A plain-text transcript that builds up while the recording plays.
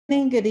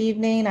Good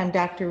evening. I'm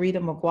Dr.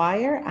 Rita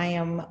McGuire. I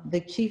am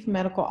the Chief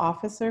Medical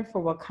Officer for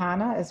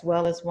Wakana, as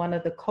well as one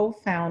of the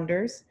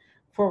co-founders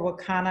for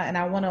Wakana. And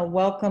I want to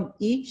welcome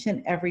each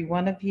and every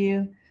one of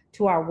you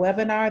to our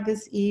webinar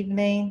this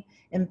evening,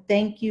 and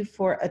thank you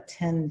for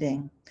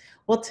attending.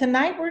 Well,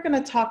 tonight we're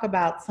going to talk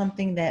about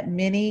something that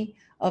many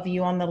of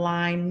you on the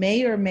line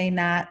may or may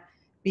not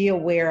be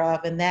aware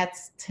of, and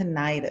that's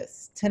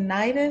tinnitus.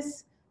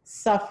 Tinnitus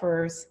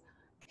suffers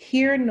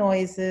hear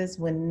noises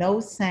when no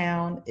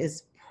sound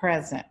is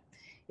present.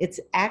 It's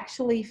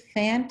actually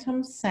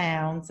phantom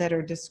sounds that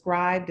are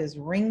described as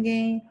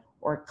ringing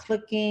or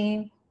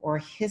clicking or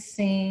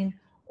hissing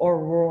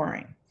or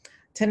roaring.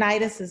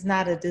 Tinnitus is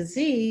not a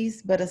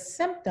disease, but a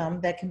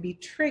symptom that can be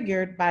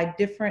triggered by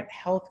different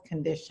health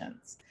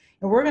conditions.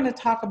 And we're going to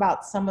talk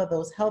about some of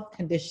those health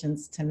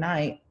conditions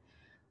tonight.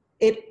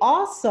 It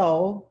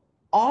also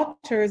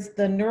alters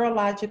the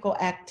neurological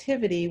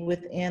activity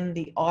within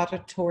the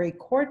auditory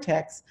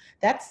cortex.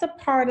 That's the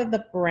part of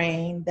the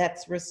brain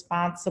that's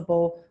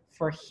responsible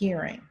for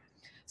hearing.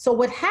 So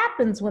what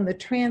happens when the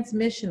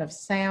transmission of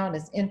sound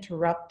is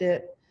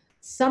interrupted,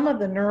 some of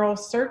the neural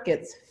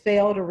circuits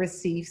fail to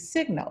receive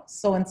signals.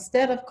 So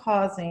instead of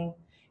causing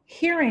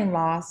hearing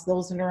loss,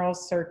 those neural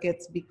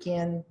circuits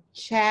begin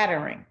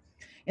chattering.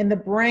 And the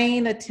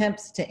brain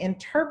attempts to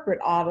interpret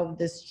all of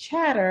this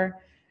chatter,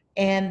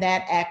 and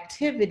that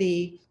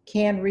activity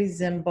can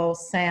resemble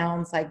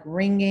sounds like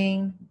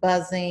ringing,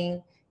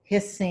 buzzing,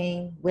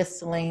 hissing,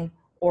 whistling,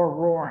 or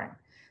roaring.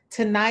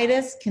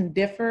 Tinnitus can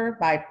differ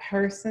by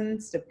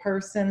persons to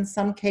person.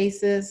 Some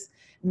cases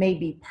may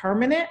be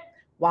permanent,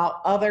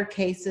 while other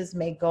cases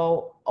may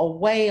go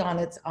away on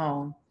its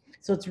own.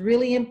 So it's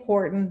really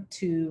important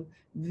to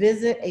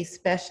visit a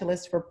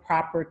specialist for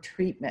proper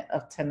treatment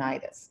of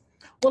tinnitus.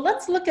 Well,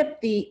 let's look at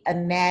the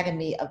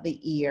anatomy of the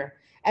ear.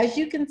 As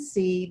you can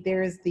see,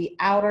 there's the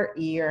outer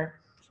ear,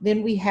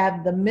 then we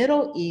have the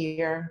middle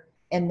ear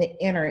and the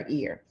inner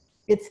ear.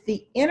 It's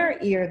the inner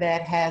ear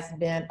that has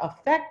been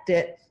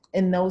affected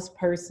in those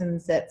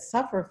persons that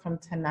suffer from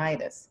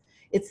tinnitus.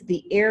 It's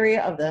the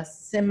area of the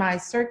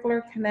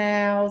semicircular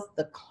canals,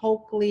 the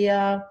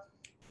cochlea.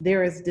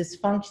 There is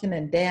dysfunction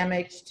and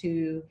damage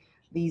to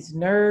these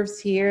nerves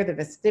here, the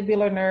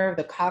vestibular nerve,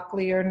 the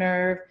cochlear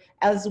nerve,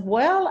 as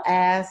well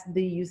as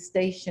the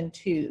eustachian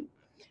tube.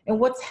 And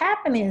what's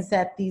happening is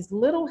that these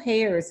little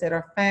hairs that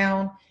are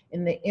found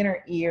in the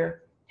inner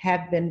ear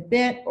have been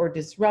bent or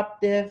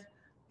disruptive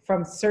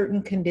from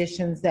certain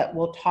conditions that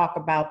we'll talk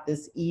about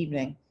this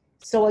evening.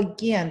 So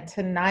again,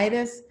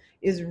 tinnitus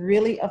is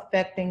really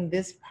affecting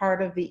this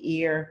part of the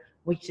ear,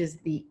 which is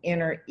the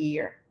inner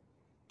ear.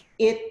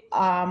 It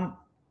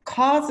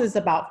causes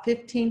about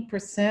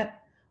 15%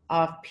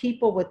 of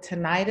people with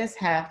tinnitus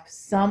have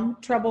some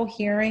trouble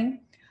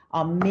hearing.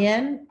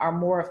 Men are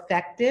more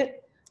affected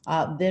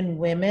than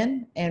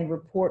women and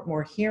report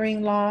more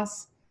hearing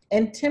loss.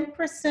 And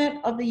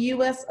 10% of the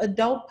US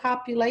adult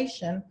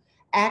population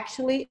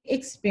actually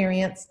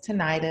experienced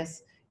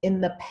tinnitus in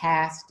the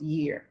past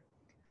year.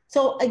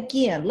 So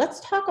again, let's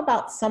talk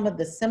about some of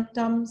the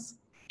symptoms.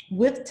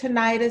 With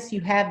tinnitus,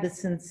 you have the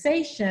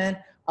sensation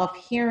of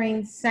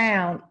hearing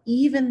sound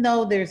even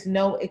though there's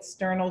no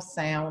external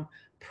sound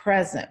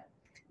present.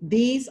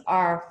 These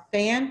are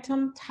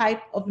phantom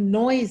type of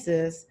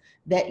noises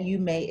that you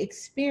may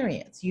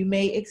experience. You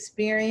may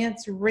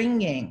experience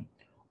ringing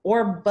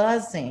or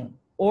buzzing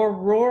or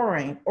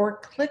roaring or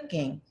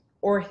clicking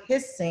or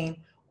hissing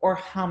or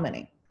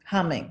humming.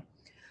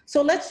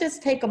 So let's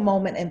just take a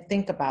moment and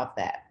think about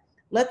that.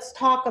 Let's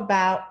talk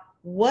about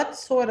what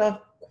sort of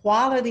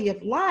quality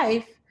of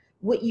life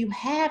would you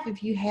have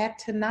if you had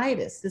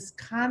tinnitus, this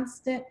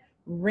constant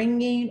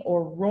ringing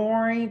or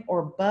roaring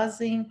or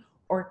buzzing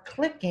or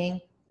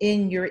clicking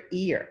in your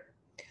ear.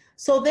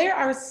 So there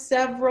are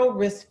several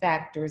risk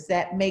factors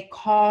that may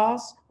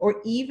cause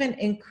or even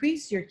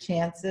increase your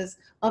chances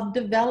of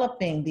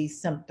developing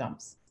these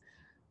symptoms.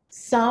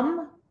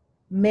 Some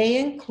may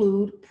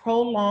include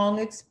prolonged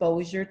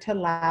exposure to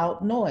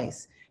loud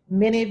noise.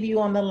 Many of you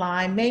on the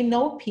line may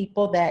know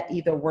people that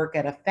either work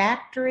at a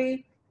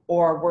factory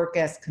or work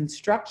as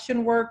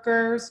construction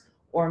workers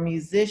or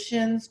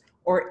musicians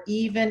or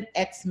even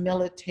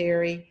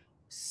ex-military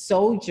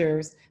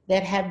soldiers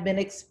that have been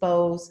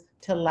exposed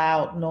to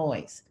loud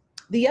noise.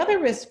 The other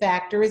risk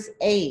factor is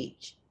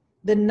age.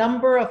 The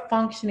number of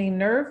functioning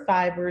nerve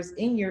fibers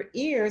in your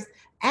ears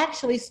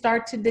actually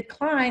start to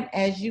decline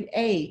as you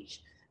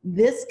age.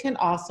 This can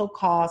also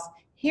cause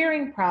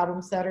hearing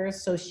problems that are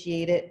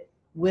associated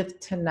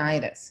with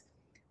tinnitus.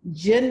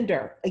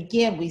 Gender,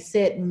 again, we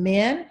said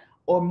men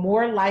are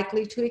more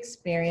likely to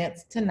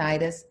experience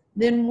tinnitus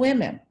than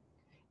women.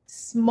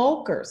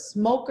 Smokers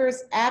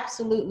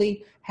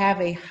absolutely have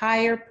a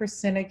higher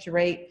percentage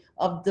rate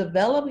of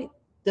developing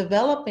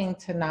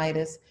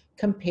tinnitus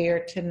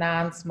compared to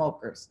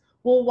non-smokers.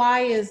 Well,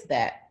 why is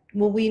that?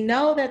 Well, we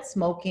know that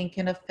smoking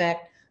can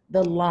affect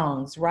the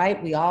lungs,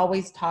 right? We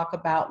always talk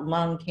about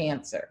lung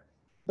cancer.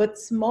 But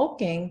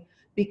smoking,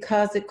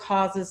 because it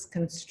causes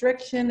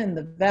constriction in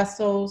the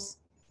vessels,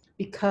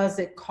 because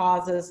it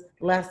causes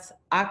less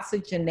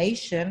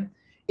oxygenation,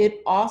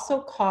 it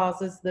also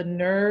causes the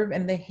nerve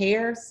and the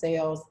hair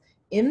cells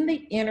in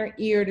the inner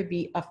ear to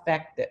be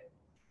affected.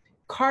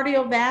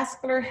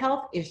 Cardiovascular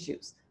health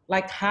issues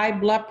like high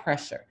blood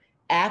pressure,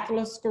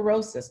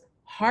 atherosclerosis,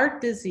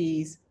 heart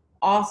disease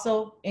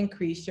also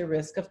increase your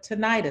risk of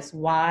tinnitus.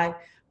 Why?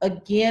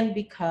 Again,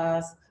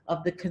 because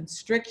of the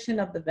constriction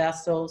of the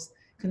vessels,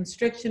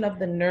 constriction of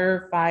the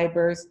nerve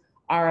fibers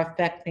are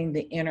affecting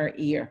the inner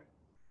ear.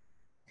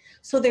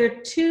 So there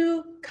are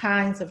two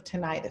kinds of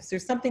tinnitus.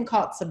 There's something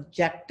called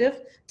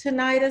subjective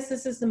tinnitus.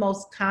 This is the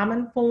most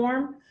common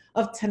form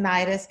of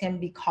tinnitus, can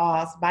be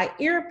caused by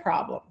ear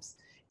problems.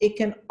 It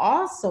can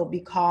also be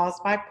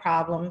caused by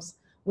problems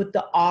with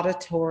the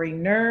auditory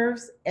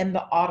nerves and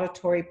the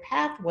auditory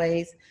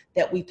pathways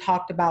that we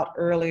talked about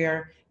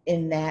earlier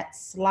in that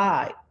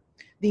slide.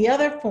 The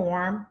other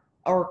form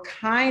or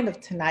kind of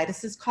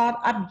tinnitus is called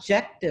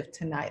objective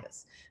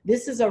tinnitus.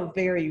 This is a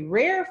very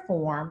rare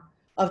form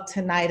of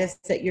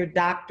tinnitus that your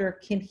doctor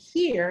can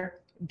hear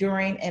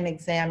during an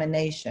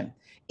examination.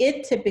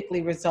 It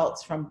typically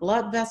results from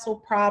blood vessel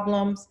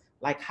problems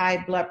like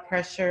high blood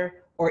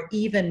pressure or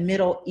even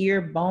middle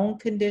ear bone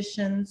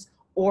conditions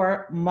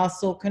or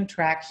muscle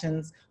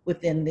contractions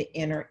within the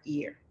inner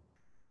ear.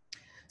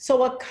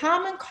 So a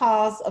common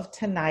cause of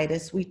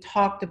tinnitus we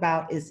talked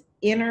about is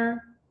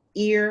inner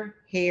ear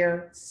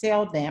hair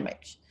cell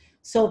damage.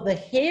 So the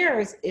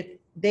hairs, if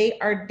they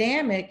are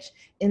damaged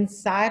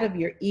inside of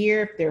your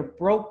ear, if they're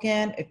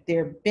broken, if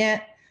they're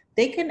bent,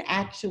 they can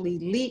actually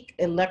leak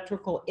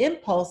electrical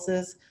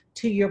impulses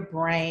to your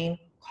brain,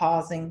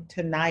 causing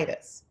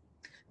tinnitus.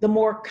 The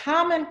more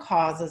common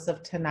causes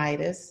of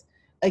tinnitus,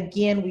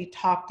 again, we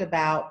talked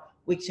about,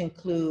 which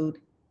include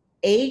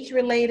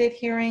age-related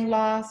hearing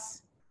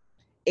loss,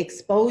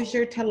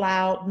 exposure to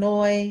loud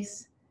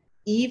noise,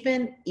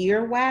 even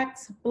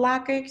earwax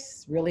blockage.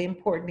 It's really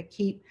important to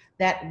keep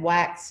that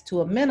wax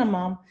to a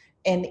minimum,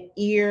 and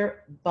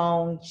ear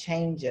bone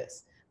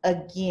changes.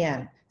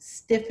 Again,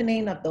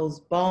 stiffening of those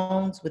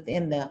bones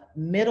within the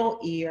middle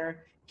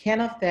ear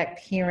can affect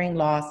hearing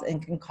loss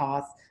and can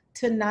cause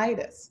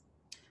tinnitus.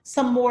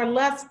 Some more or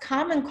less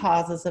common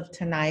causes of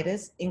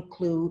tinnitus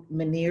include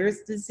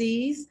Meniere's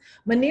disease.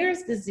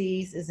 Meniere's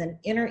disease is an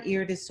inner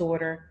ear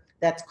disorder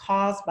that's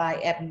caused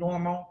by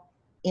abnormal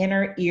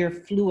inner ear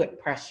fluid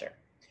pressure.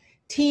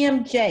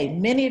 TMJ,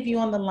 many of you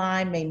on the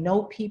line may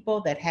know people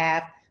that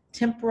have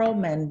temporal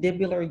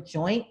mandibular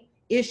joint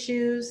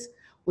issues,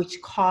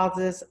 which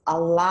causes a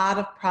lot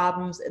of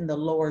problems in the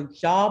lower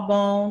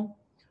jawbone,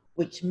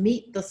 which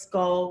meet the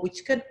skull,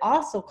 which could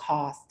also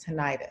cause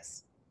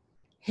tinnitus.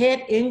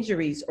 Head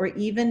injuries or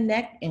even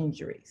neck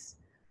injuries.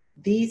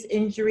 These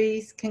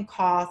injuries can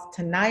cause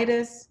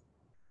tinnitus,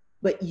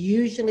 but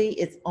usually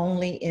it's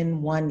only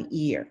in one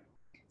ear.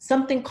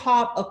 Something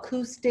called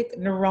acoustic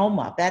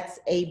neuroma. That's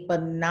a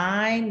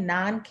benign,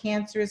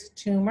 non-cancerous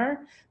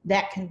tumor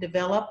that can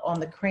develop on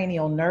the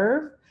cranial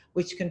nerve,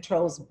 which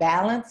controls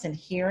balance and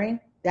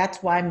hearing.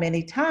 That's why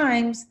many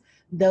times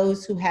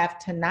those who have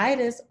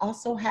tinnitus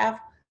also have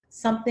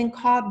something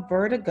called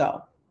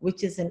vertigo,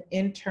 which is an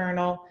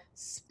internal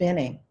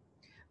spinning.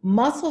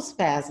 Muscle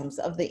spasms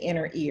of the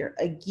inner ear.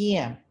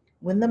 Again,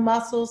 when the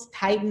muscles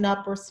tighten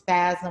up or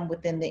spasm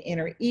within the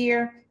inner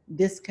ear,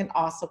 this can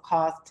also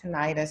cause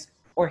tinnitus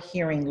or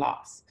hearing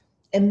loss.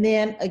 And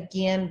then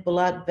again,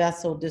 blood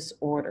vessel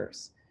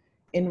disorders.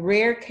 In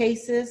rare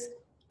cases,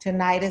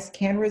 tinnitus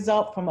can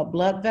result from a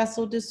blood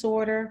vessel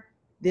disorder.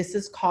 This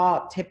is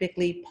called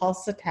typically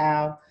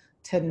pulsatile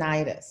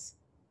tinnitus.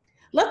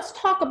 Let's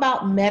talk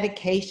about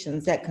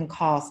medications that can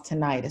cause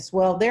tinnitus.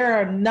 Well, there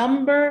are a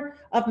number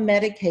of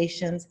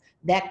medications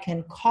that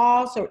can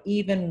cause or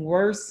even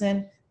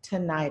worsen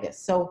tinnitus.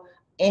 So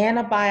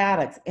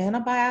antibiotics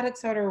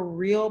are a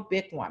real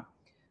big one.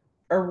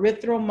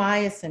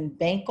 Erythromycin,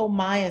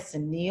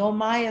 vancomycin,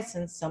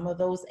 neomycin, some of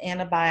those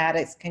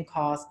antibiotics can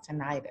cause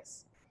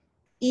tinnitus.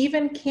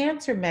 Even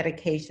cancer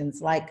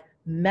medications like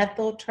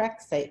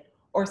methotrexate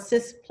or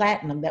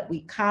cisplatin that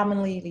we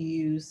commonly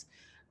use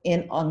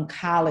in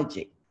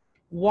oncology.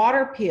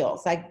 Water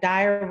pills like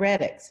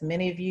diuretics.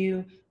 Many of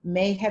you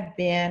may have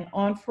been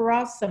on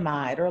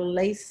furosemide or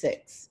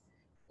Lasix.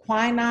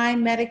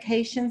 Quinine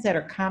medications that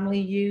are commonly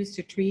used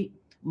to treat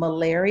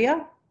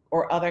malaria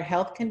or other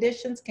health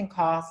conditions can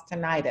cause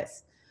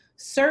tinnitus.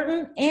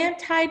 Certain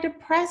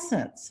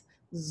antidepressants,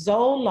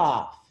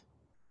 Zoloft,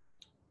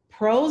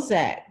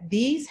 Prozac,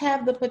 these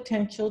have the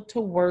potential to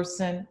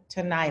worsen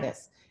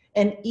tinnitus.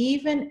 And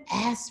even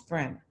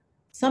aspirin,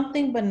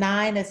 something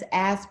benign as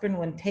aspirin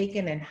when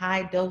taken in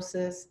high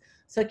doses,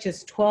 such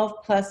as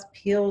 12 plus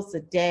pills a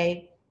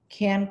day,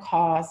 can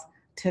cause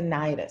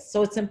tinnitus.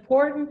 So it's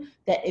important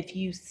that if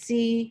you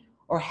see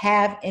or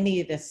have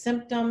any of the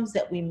symptoms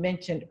that we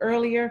mentioned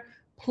earlier,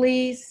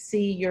 please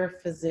see your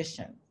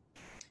physician.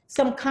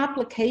 Some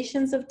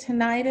complications of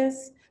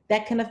tinnitus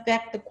that can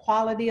affect the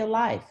quality of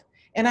life.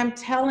 And I'm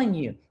telling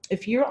you,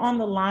 if you're on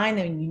the line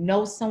and you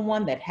know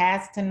someone that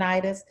has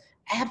tinnitus,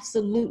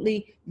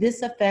 absolutely,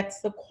 this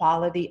affects the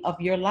quality of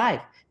your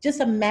life.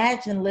 Just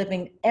imagine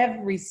living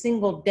every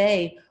single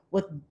day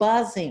with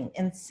buzzing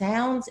and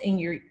sounds in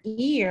your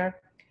ear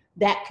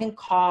that can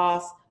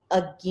cause,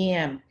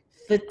 again,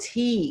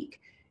 fatigue.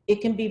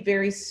 It can be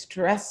very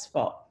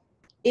stressful.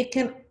 It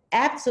can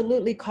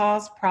absolutely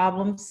cause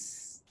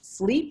problems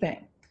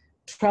sleeping,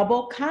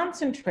 trouble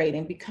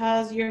concentrating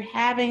because you're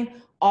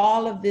having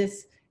all of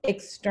this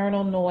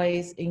external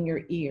noise in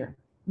your ear,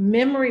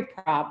 memory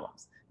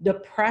problems,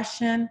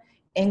 depression,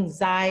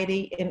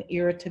 anxiety, and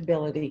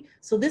irritability.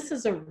 So this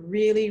is a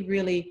really,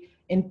 really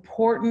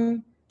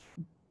important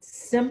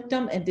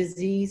symptom and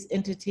disease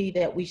entity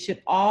that we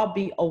should all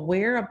be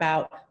aware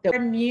about, that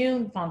our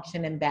immune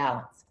function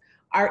imbalance,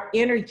 our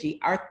energy,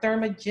 our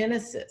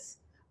thermogenesis,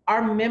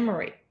 our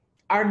memory,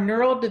 our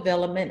neural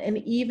development, and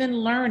even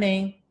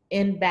learning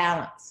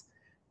imbalance.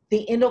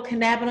 The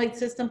endocannabinoid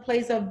system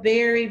plays a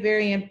very,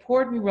 very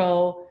important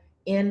role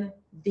in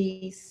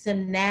the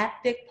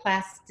synaptic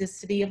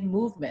plasticity of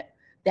movement.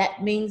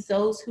 That means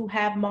those who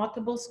have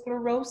multiple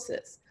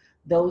sclerosis,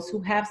 those who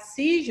have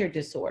seizure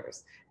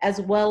disorders, as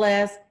well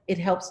as it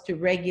helps to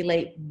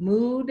regulate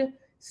mood,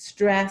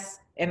 stress,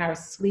 and our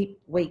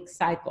sleep-wake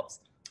cycles.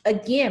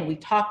 Again, we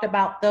talked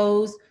about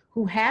those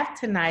who have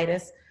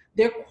tinnitus.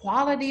 Their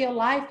quality of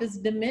life is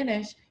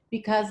diminished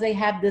because they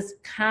have this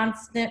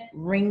constant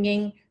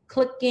ringing,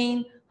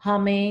 clicking,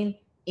 humming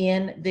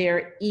in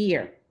their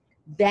ear.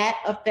 That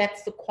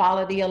affects the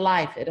quality of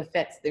life. It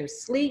affects their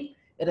sleep.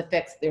 It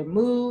affects their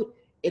mood.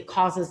 It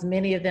causes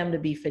many of them to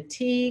be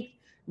fatigued,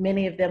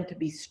 many of them to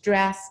be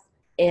stressed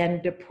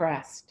and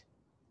depressed.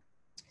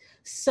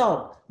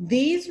 So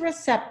these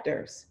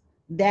receptors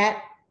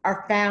that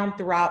are found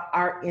throughout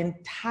our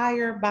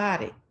entire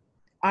body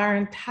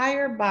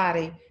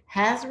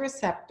has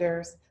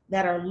receptors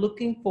that are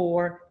looking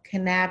for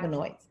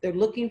cannabinoids. They're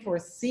looking for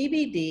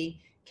CBD,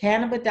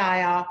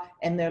 cannabidiol,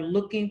 and they're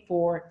looking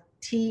for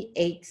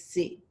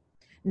THC.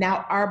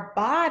 Now, our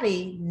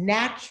body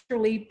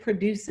naturally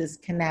produces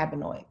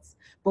cannabinoids,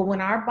 but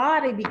when our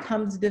body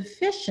becomes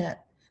deficient,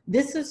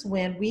 this is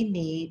when we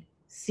need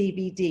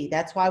CBD.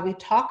 That's why we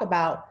talk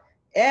about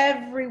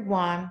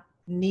everyone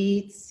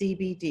needs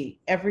CBD.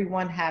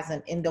 Everyone has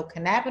an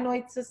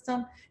endocannabinoid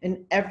system,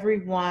 and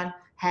everyone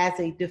has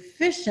a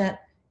deficient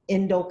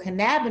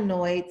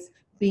endocannabinoids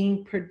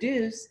being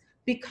produced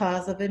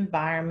because of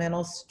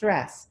environmental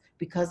stress,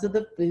 because of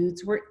the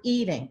foods we're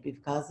eating,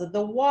 because of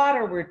the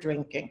water we're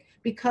drinking,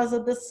 because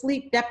of the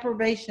sleep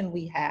deprivation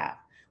we have.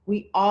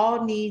 We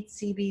all need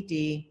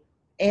CBD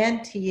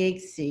and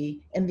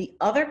THC and the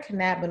other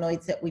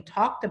cannabinoids that we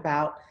talked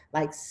about,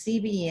 like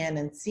CBN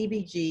and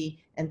CBG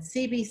and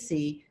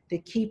CBC, to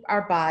keep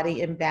our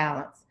body in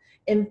balance.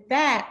 In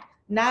fact,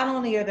 not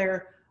only are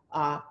there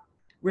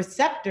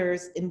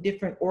receptors in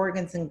different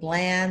organs and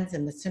glands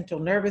in the central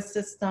nervous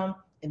system,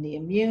 in the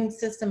immune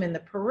system, in the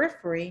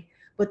periphery,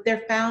 but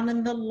they're found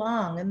in the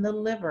lung, in the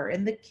liver,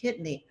 in the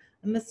kidney,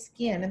 in the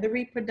skin, in the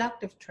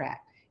reproductive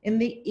tract, in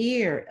the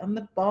ear, in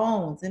the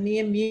bones, in the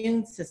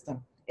immune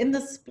system, in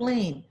the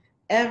spleen.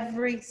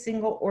 Every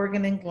single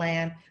organ and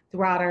gland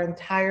throughout our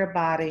entire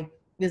body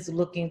is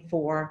looking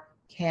for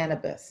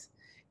cannabis.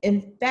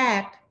 In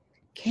fact,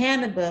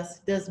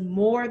 cannabis does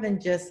more than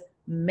just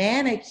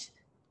manage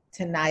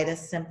tinnitus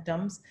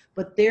symptoms,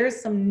 but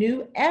there's some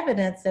new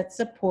evidence that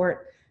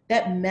support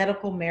that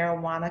medical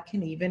marijuana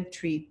can even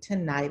treat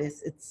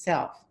tinnitus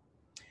itself.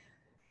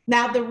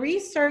 Now, the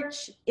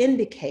research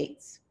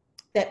indicates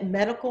that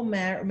medical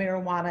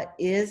marijuana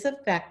is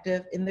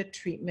effective in the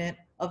treatment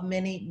of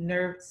many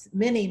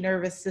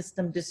nervous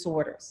system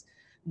disorders.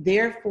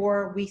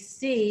 Therefore, we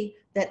see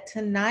that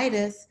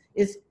tinnitus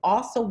is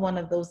also one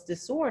of those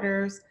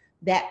disorders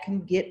that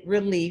can get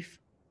relief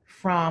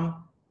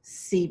from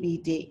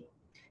CBD.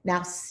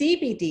 Now,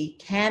 CBD,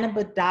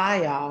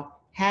 cannabidiol,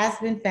 has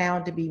been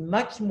found to be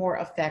much more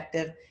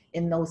effective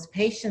in those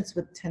patients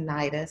with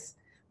tinnitus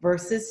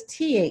versus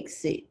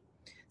THC.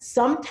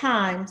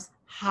 Sometimes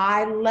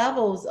high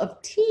levels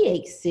of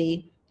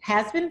THC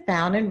has been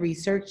found in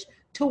research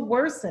to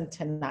worsen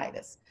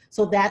tinnitus.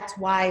 So that's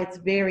why it's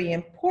very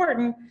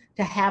important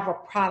to have a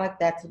product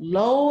that's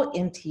low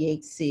in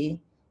THC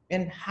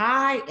and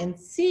high in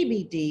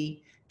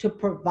CBD to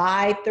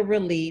provide the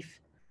relief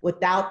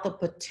without the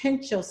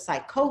potential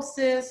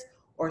psychosis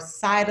or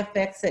side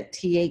effects that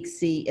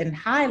THC in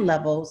high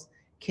levels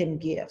can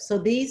give. So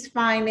these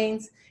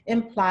findings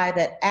imply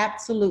that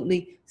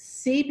absolutely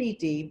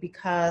CBD,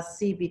 because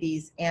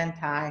CBD's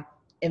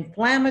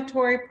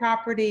anti-inflammatory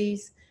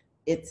properties,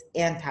 its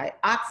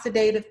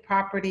antioxidative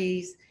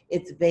properties,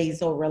 its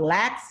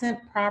vasorelaxant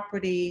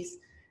properties,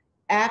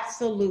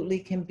 absolutely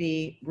can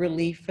be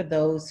relief for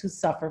those who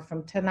suffer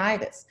from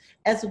tinnitus,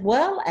 as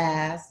well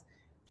as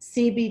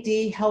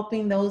CBD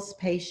helping those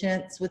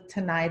patients with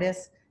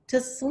tinnitus to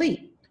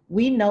sleep.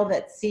 We know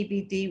that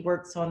CBD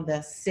works on the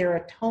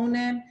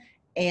serotonin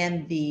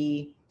and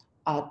the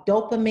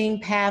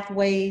dopamine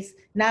pathways,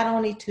 not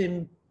only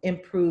to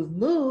improve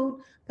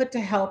mood, but to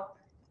help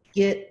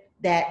get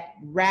that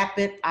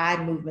rapid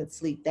eye movement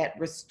sleep, that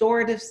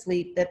restorative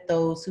sleep that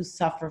those who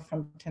suffer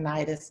from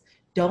tinnitus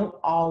don't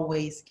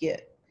always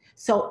get.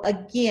 So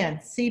again,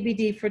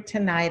 CBD for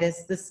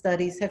tinnitus, the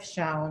studies have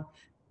shown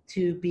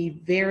to be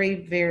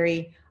very,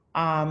 very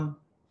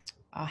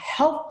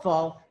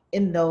helpful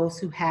in those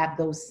who have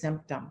those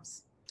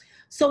symptoms.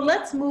 So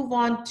let's move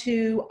on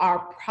to our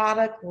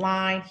product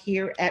line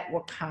here at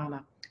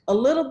Wakana. A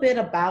little bit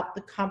about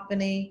the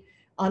company.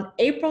 On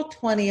April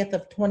 20th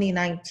of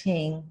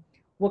 2019,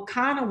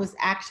 Wakana was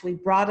actually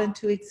brought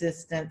into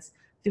existence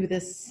through the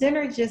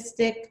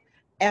synergistic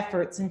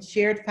efforts and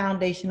shared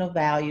foundational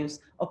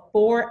values of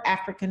 4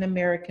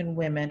 African-American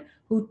women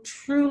who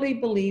truly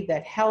believe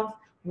that health,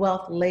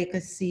 wealth,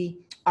 legacy,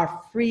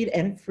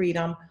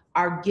 freedom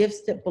are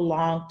gifts that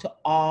belong to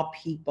all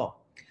people.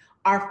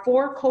 Our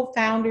 4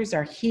 co-founders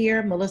are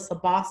here. Melissa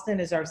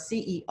Boston is our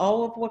CEO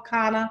of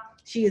Wakana.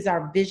 She is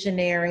our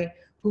visionary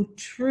who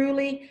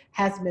truly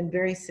has been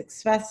very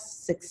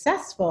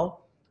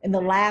successful in the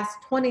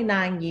last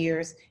 29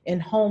 years in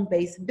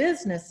home-based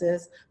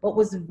businesses, but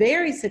was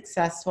very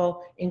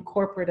successful in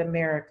corporate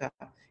America.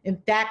 In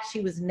fact,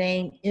 she was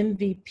named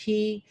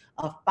MVP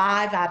of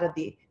 5 out of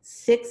the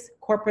 6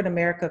 corporate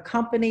America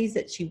companies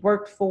that she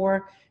worked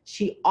for.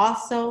 She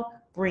also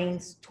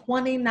brings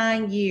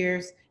 29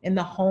 years in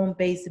the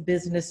home-based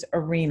business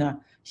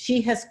arena.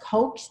 She has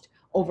coached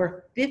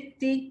over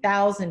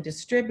 50,000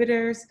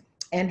 distributors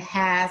and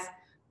has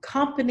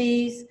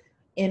companies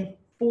in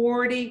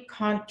 40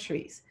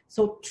 countries.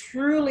 So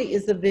truly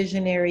is a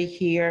visionary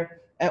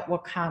here at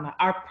Wakana.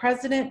 Our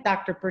president,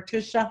 Dr.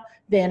 Patricia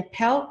Van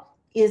Pelt,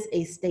 is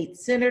a state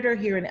senator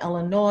here in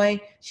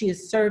Illinois. She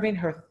is serving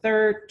her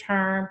 3rd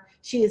term.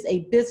 She is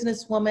a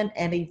businesswoman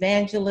and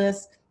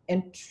evangelist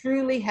and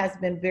truly has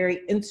been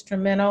very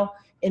instrumental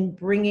in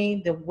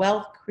bringing the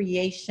wealth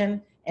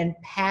creation and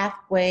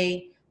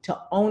pathway to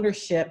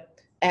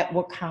ownership at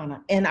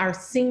Wakana. And our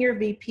senior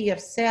VP of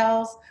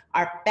sales,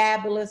 our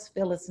fabulous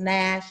Phyllis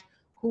Nash,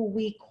 who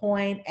we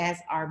coined as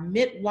our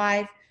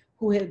midwife,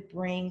 who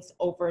brings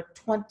over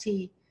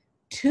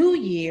 22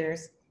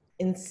 years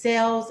in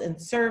sales and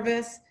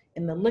service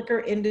in the liquor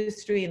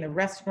industry, in the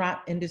restaurant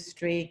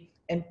industry,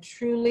 and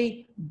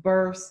truly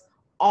bursts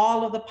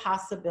all of the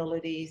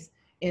possibilities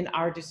in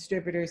our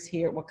distributors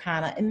here at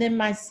Wakana. And then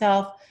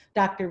myself,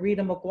 Dr.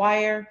 Rita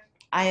McGuire.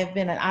 I have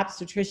been an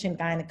obstetrician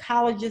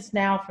gynecologist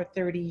now for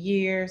 30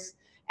 years,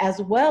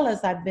 as well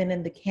as I've been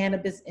in the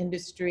cannabis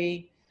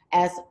industry,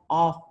 as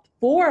all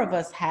 4 of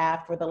us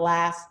have for the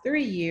last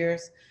 3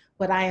 years.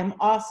 But I am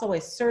also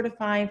a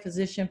certifying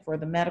physician for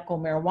the medical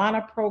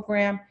marijuana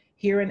program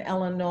here in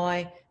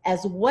Illinois,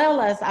 as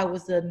well as I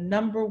was the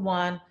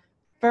 #1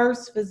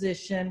 first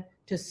physician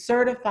to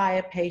certify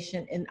a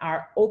patient in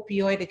our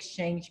opioid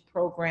exchange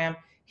program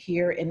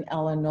here in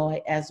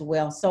Illinois as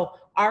well. So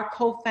our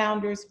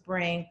co-founders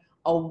bring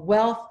a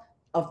wealth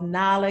of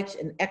knowledge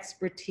and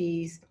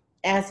expertise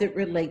as it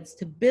relates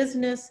to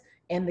business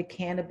and the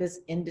cannabis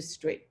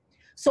industry.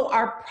 So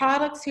our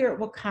products here at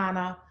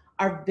Wakana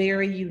are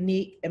very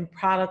unique and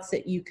products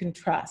that you can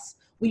trust.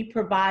 We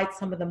provide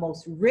some of the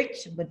most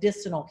rich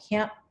medicinal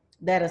hemp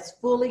that is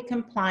fully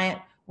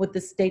compliant with the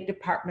State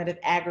Department of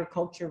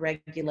Agriculture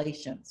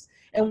regulations.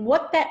 And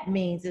what that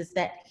means is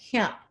that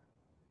hemp,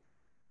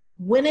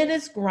 when it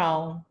is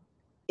grown,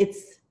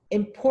 it's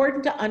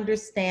important to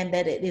understand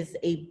that it is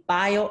a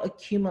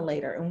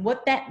bioaccumulator. And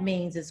what that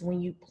means is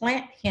when you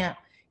plant hemp,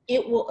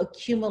 it will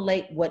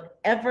accumulate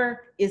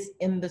whatever is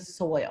in the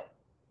soil.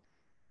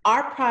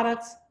 Our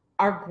products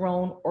are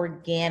grown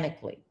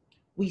organically.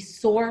 We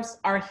source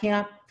our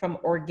hemp from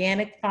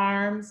organic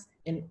farms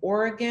in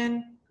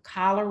Oregon,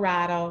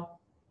 Colorado,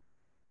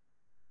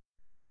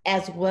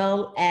 as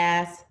well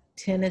as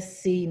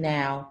Tennessee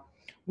now.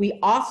 We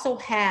also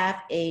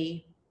have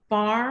a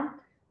farm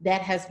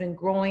that has been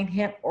growing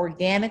hemp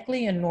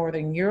organically in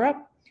Northern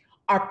Europe.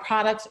 Our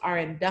products are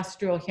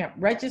industrial hemp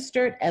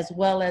registered, as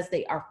well as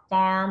they are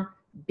Farm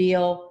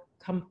Bill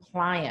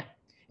compliant.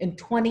 In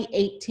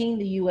 2018,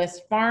 the U.S.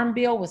 Farm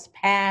Bill was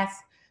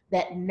passed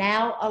that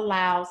now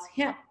allows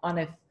hemp on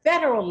a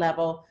federal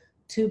level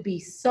to be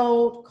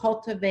sold,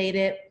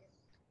 cultivated,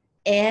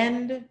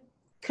 and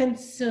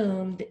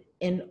consumed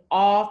in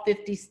all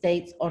 50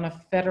 states on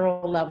a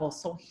federal level.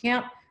 So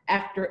hemp,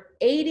 after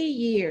 80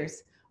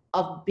 years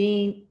of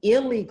being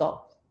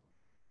illegal,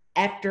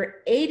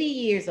 after 80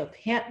 years of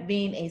hemp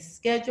being a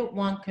Schedule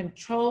I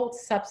controlled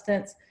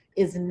substance,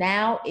 is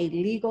now a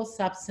legal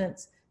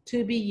substance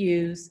to be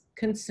used,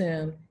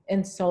 consumed,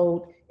 and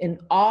sold in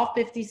all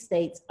 50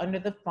 states under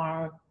the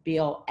Farm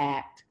Bill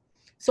Act.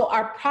 So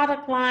our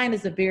product line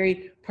is a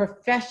very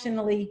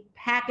professionally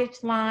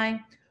packaged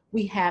line.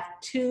 We have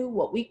 2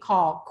 what we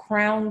call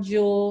crown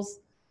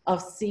jewels of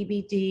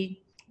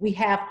CBD. We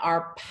have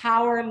our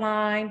power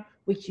line,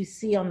 which you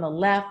see on the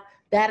left.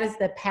 That is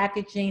the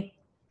packaging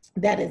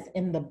that is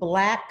in the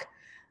black.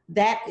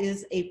 That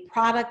is a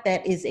product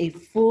that is a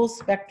full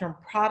spectrum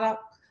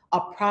product, a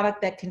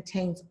product that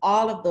contains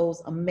all of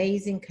those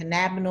amazing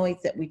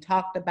cannabinoids that we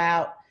talked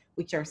about,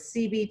 which are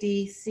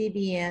CBD,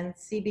 CBN,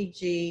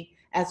 CBG,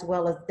 as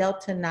well as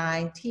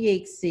Delta-9,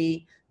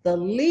 THC, the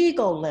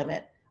legal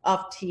limit of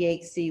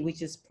THC,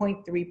 which is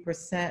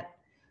 0.3%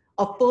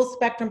 A full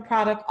spectrum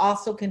product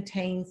also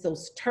contains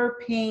those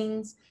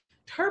terpenes.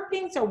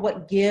 Terpenes are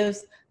what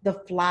gives the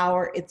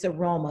flower its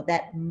aroma,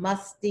 that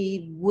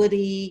musty,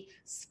 woody,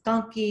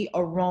 skunky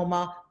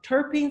aroma.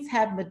 Terpenes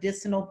have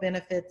medicinal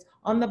benefits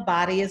on the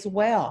body as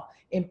well,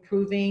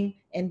 improving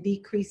and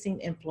decreasing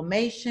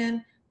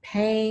inflammation,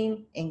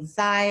 pain,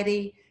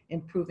 anxiety,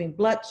 improving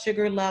blood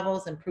sugar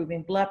levels,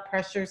 improving blood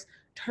pressures.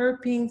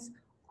 Terpenes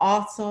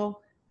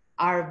also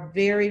are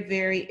very,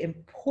 very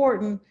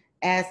important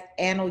as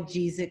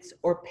analgesics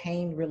or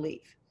pain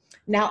relief.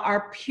 Now,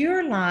 our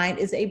Pure line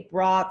is a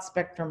broad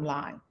spectrum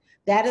line.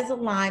 That is a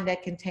line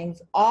that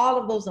contains all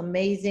of those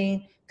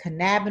amazing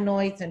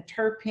cannabinoids and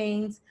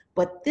terpenes,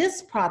 but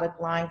this product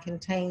line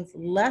contains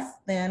less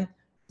than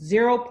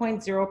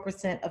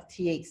 0.0% of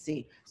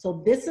THC.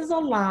 So this is a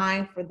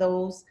line for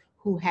those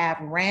who have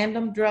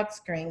random drug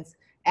screens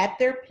at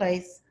their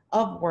place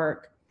of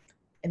work,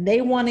 and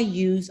they want to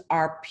use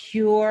our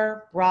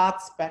Pure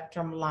broad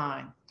spectrum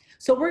line.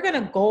 So we're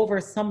going to go over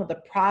some of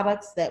the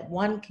products that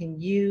one can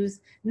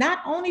use, not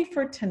only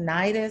for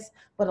tinnitus,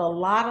 but a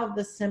lot of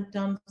the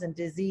symptoms and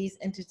disease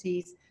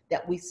entities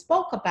that we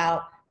spoke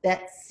about,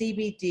 that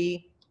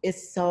CBD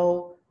is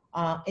so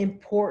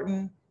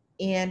important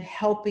in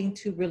helping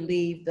to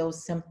relieve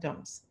those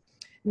symptoms.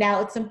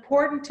 Now, it's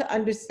important to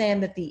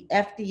understand that the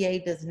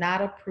FDA does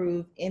not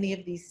approve any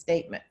of these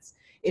statements.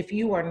 If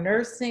you are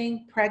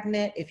nursing,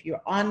 pregnant, if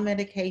you're on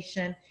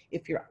medication,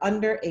 if you're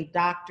under a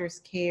doctor's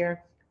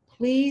care,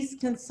 please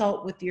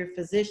consult with your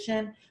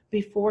physician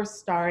before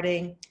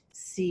starting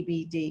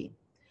CBD.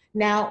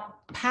 Now,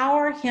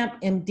 Power Hemp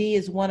MD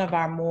is one of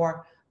our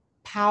more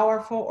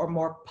powerful or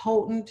more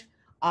potent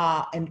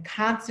and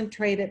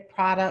concentrated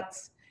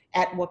products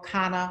at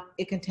Wakana.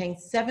 It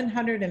contains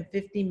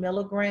 750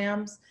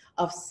 milligrams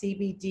of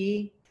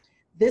CBD.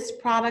 This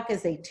product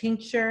is a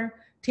tincture.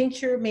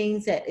 Tincture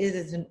means that it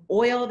is an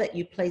oil that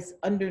you place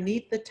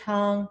underneath the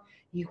tongue.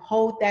 You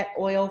hold that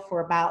oil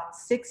for about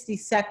 60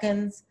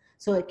 seconds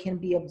so it can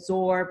be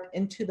absorbed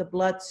into the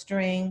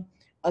bloodstream.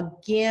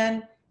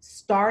 Again,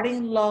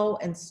 starting low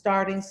and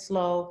starting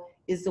slow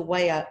is the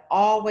way I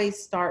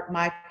always start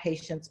my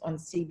patients on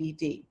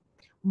CBD.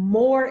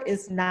 More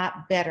is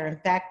not better. In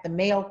fact, the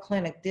Mayo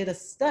Clinic did a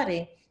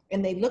study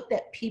and they looked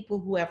at people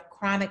who have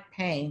chronic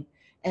pain,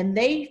 and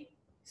they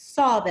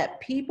saw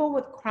that people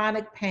with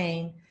chronic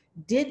pain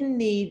didn't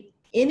need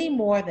any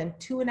more than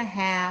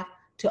 2.5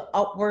 to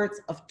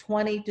upwards of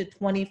 20 to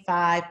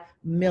 25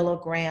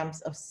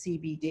 milligrams of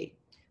CBD.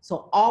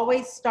 So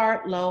always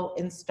start low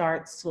and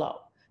start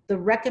slow. The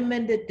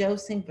recommended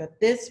dosing for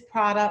this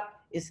product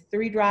is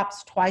 3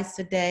 drops twice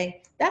a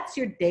day. That's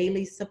your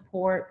daily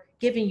support,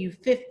 giving you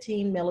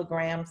 15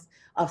 milligrams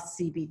of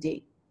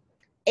CBD.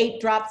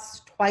 8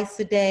 drops twice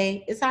a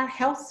day is our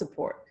health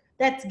support.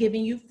 That's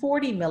giving you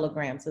 40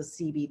 milligrams of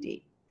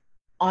CBD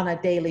on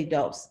a daily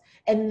dose.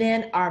 And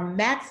then our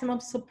maximum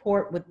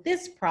support with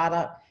this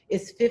product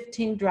is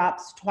 15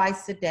 drops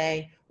twice a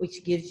day,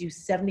 which gives you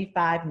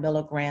 75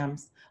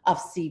 milligrams of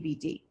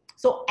CBD.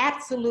 So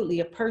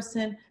absolutely, a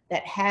person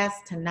that has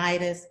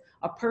tinnitus,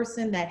 a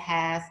person that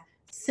has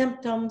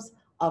symptoms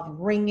of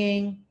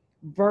ringing,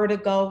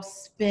 vertigo,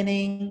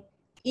 spinning,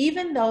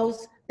 even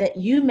those that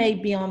you may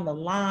be on the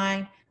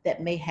line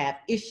that may have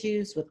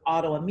issues with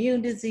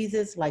autoimmune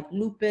diseases like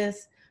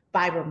lupus,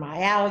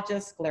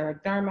 fibromyalgia,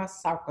 scleroderma,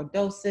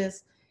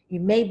 sarcoidosis. You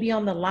may be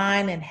on the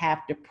line and have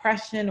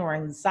depression or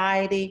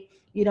anxiety.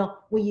 You know,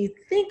 when you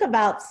think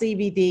about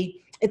CBD,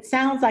 it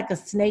sounds like a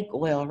snake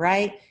oil,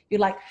 right? You're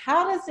like,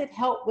 how does it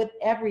help with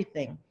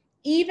everything?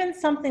 Even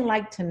something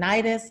like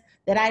tinnitus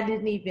that I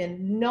didn't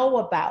even know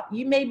about.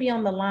 You may be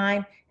on the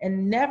line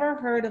and never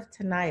heard of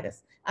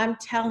tinnitus. I'm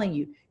telling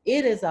you,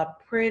 it is a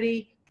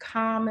pretty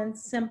common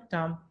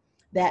symptom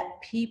that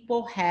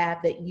people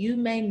have that you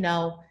may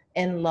know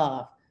and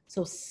love.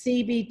 So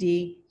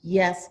CBD,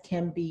 yes,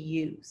 can be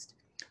used.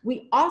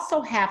 We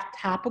also have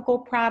topical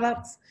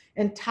products,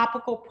 and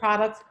topical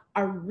products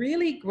are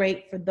really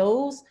great for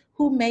those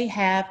who may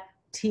have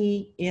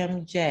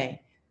TMJ.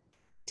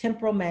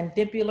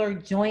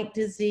 Temporomandibular joint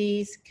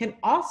disease can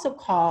also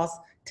cause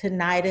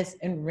tinnitus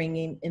and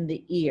ringing in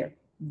the ear.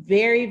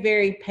 Very,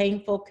 very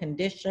painful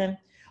condition.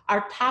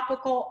 Our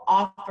topical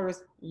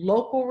offers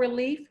local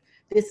relief.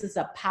 This is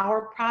a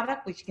power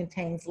product which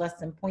contains less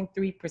than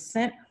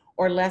 0.3%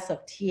 or less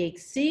of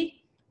THC,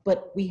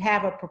 but we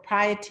have a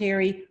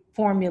proprietary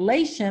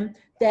formulation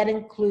that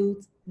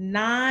includes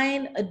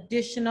 9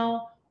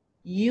 additional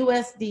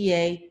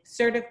USDA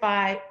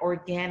certified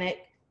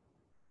organic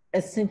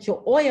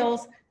essential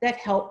oils that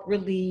help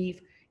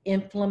relieve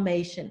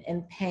inflammation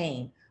and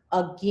pain.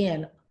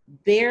 Again,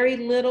 very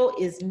little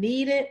is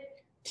needed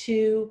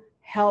to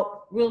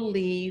help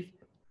relieve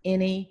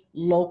any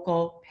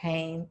local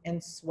pain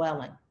and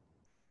swelling.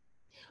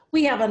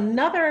 We have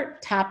another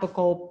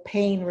topical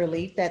pain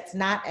relief that's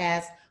not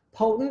as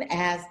potent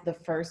as the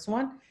first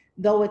one,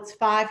 though it's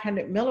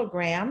 500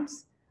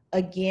 milligrams,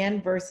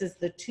 again, versus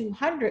the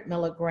 200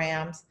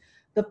 milligrams.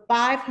 The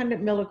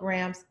 500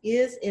 milligrams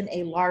is in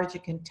a larger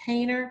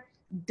container,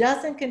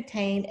 doesn't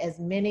contain as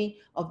many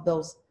of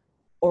those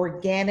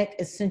organic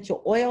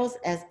essential oils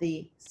as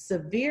the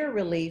severe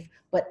relief,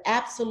 but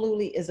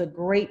absolutely is a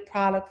great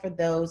product for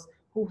those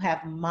who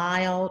have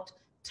mild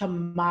to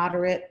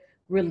moderate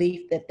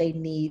relief that they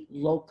need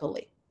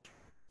locally.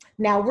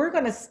 Now we're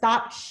going to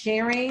stop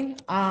sharing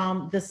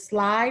the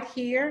slide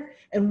here,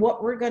 and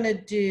what we're going to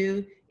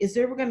do is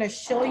we're going to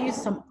show you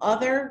some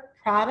other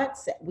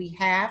products that we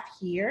have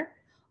here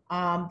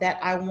that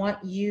I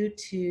want you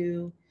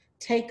to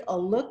take a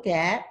look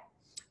at.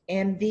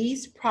 And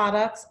these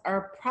products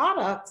are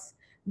products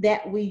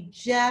that we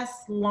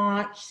just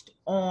launched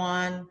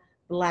on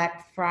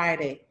Black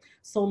Friday.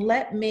 So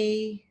let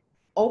me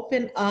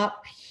open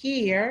up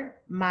here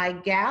my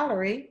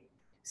gallery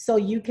so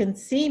you can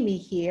see me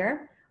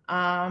here.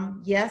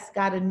 Yes,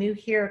 got a new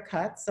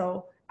haircut.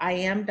 So I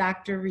am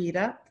Dr.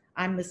 Rita.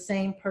 I'm the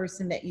same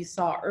person that you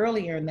saw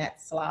earlier in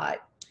that slide.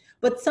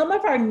 But some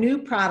of our new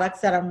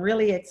products that I'm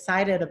really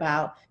excited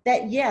about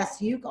that,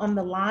 yes, you on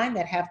the line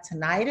that have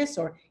tinnitus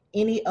or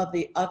any of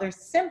the other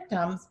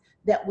symptoms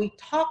that we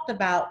talked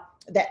about,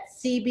 that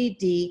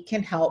CBD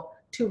can help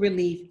to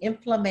relieve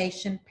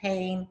inflammation,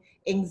 pain,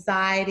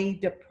 anxiety,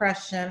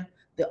 depression,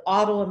 the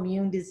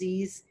autoimmune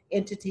disease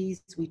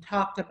entities we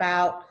talked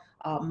about,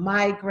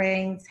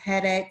 migraines,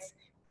 headaches,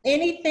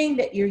 anything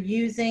that you're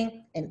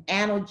using an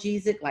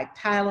analgesic like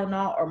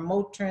Tylenol or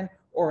Motrin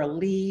or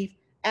Aleve,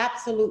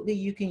 absolutely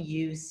you can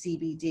use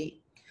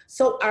CBD.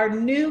 So our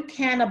new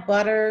canna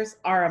butters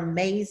are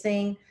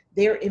amazing.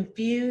 They're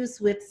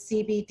infused with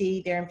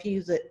CBD. They're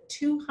infused with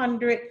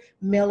 200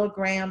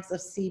 milligrams of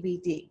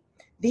CBD.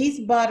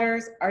 These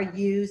butters are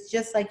used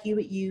just like you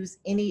would use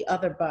any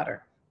other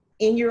butter,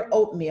 in your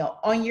oatmeal,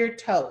 on your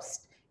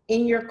toast,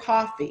 in your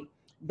coffee.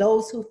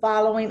 Those who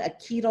following a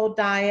keto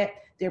diet,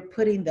 they're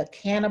putting the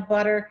canna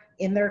butter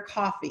in their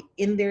coffee,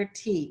 in their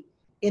tea,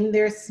 in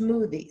their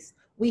smoothies.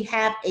 We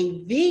have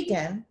a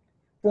vegan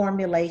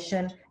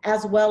formulation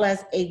as well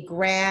as a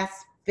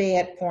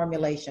grass-fed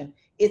formulation.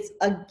 It's,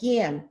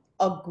 again,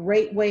 a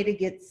great way to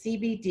get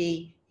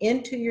CBD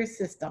into your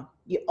system.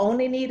 You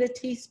only need a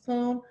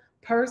teaspoon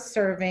per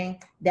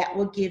serving. That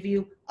will give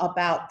you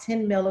about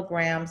 10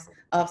 milligrams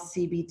of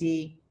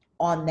CBD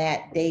on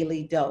that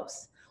daily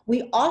dose.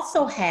 We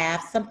also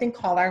have something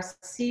called our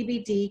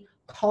CBD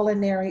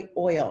culinary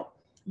oil.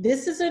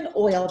 This is an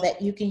oil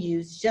that you can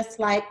use just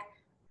like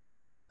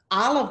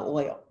olive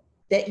oil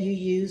that you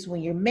use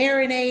when you're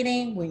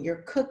marinating, when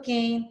you're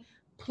cooking.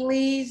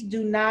 Please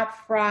do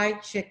not fry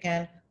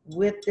chicken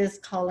with this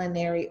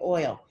culinary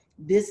oil.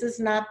 This is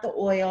not the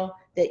oil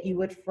that you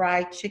would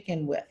fry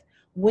chicken with.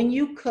 When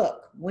you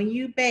cook, when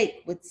you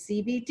bake with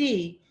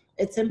CBD,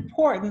 it's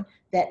important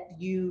that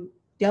you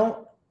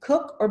don't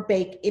cook or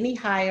bake any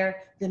higher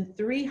than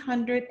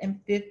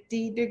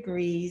 350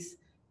 degrees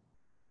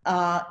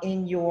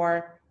in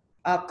your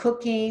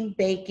cooking,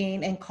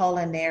 baking, and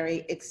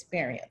culinary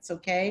experience,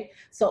 okay?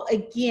 So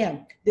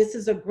again, this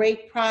is a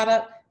great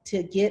product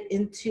to get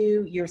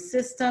into your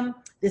system.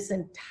 This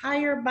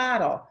entire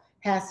bottle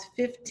has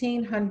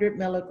 1,500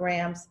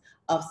 milligrams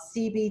of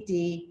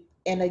CBD,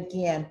 and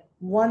again,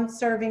 one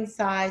serving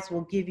size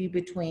will give you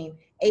between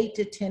 8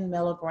 to 10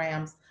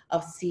 milligrams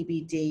of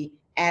CBD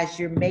as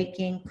you're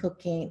making,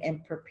 cooking,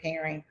 and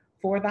preparing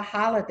for the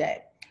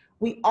holiday.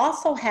 We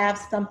also have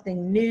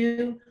something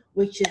new,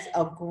 which is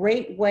a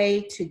great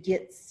way to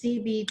get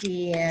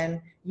CBD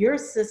in your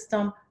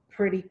system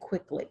pretty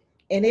quickly.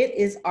 And it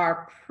is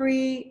our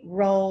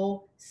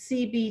pre-roll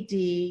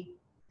CBD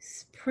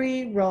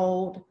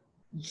pre-rolled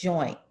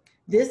joint.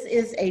 This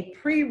is a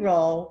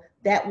pre-roll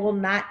that will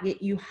not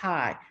get you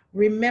high.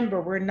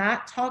 Remember, we're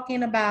not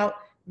talking about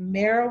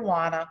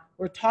marijuana.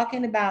 We're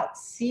talking about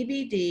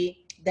CBD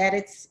that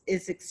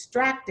is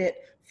extracted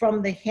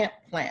from the hemp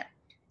plant.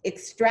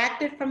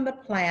 Extracted from the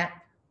plant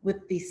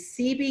with the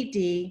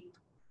CBD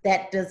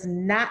that does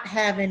not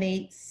have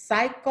any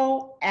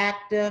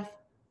psychoactive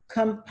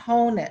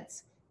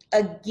components.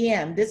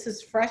 Again, this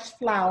is fresh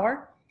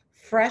flower,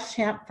 fresh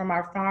hemp from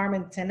our farm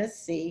in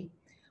Tennessee,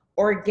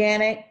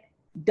 organic,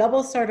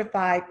 double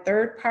certified,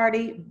 third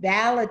party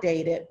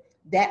validated,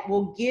 that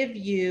will give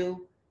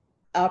you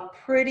a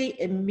pretty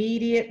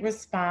immediate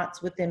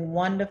response within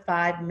 1 to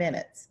 5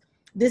 minutes.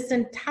 This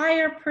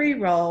entire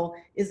pre-roll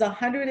is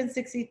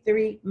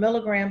 163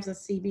 milligrams of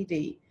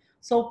CBD.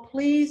 So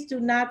please do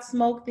not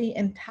smoke the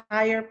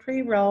entire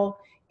pre-roll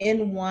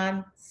in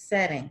one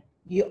setting.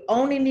 You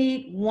only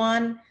need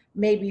 1,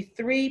 maybe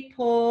 3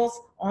 pulls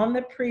on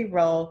the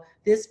pre-roll.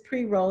 This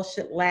pre-roll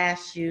should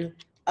last you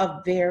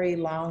a very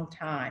long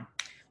time.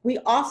 We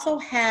also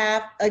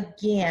have,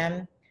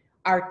 again,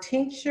 our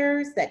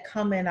tinctures that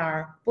come in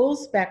our full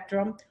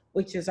spectrum,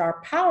 which is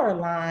our power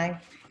line,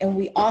 and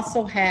we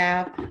also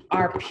have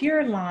our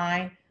pure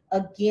line.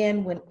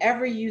 Again,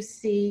 whenever you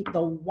see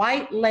the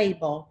white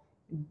label,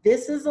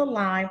 this is a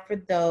line for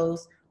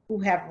those who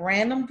have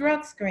random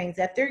drug screens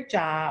at their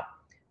job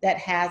that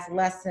has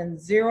less than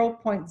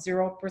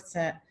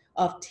 0.0%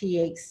 of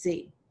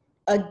THC.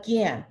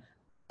 Again,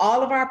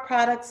 all of our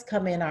products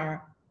come in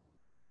our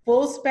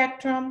full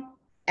spectrum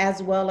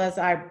as well as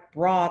our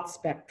broad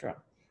spectrum.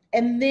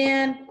 And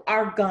then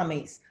our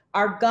gummies.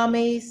 Our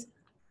gummies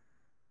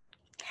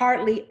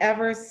hardly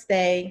ever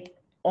stay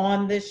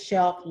on the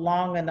shelf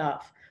long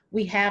enough.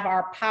 We have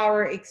our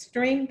Power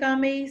Extreme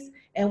gummies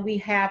and we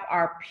have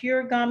our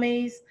Pure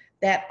gummies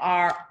that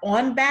are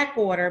on back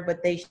order,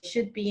 but they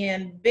should be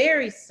in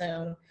very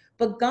soon.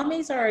 But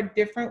gummies are a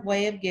different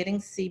way of getting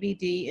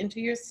CBD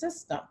into your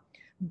system.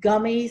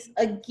 Gummies,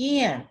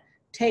 again,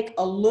 take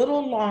a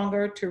little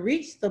longer to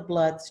reach the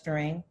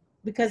bloodstream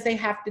because they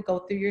have to go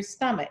through your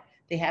stomach.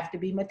 They have to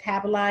be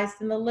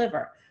metabolized in the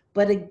liver.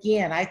 But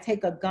again, I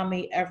take a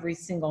gummy every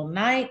single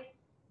night.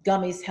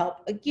 Gummies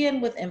help again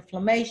with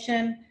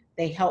inflammation.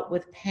 They help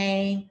with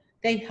pain.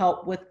 They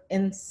help with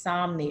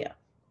insomnia.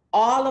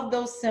 All of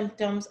those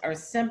symptoms are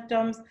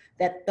symptoms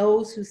that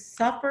those who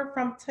suffer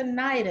from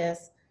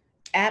tinnitus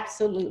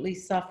absolutely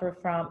suffer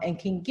from and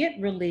can get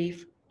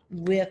relief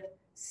with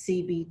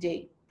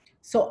CBD.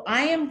 So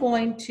I am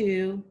going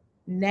to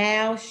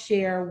now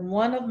share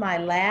one of my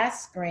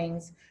last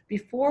screens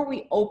before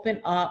we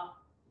open up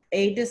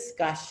a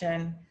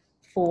discussion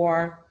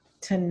for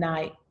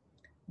tonight.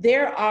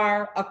 There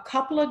are a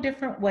couple of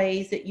different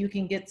ways that you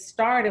can get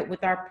started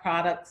with our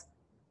products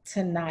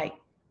tonight.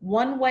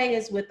 One way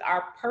is with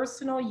our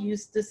personal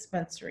use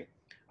dispensary.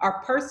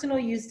 Our personal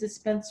use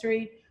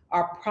dispensary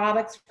are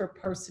products for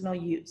personal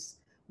use.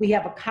 We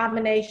have a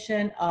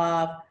combination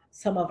of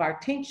some of our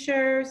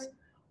tinctures,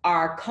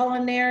 our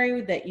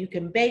culinary that you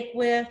can bake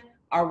with,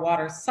 our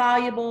water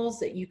solubles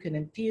that you can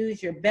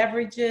infuse your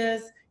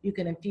beverages, you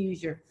can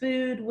infuse your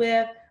food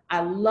with.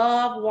 I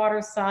love water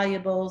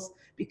solubles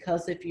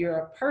because if you're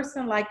a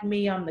person like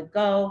me on the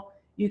go,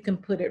 you can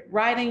put it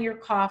right in your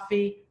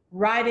coffee,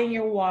 right in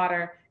your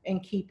water,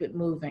 and keep it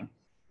moving.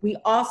 We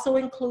also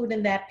include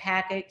in that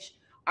package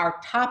our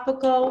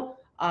topical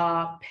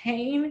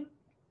pain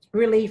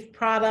relief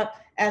product,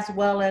 as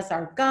well as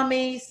our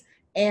gummies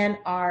and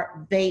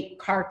our vape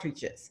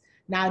cartridges.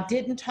 Now, I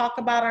didn't talk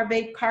about our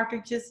vape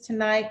cartridges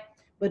tonight,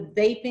 but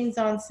vaping's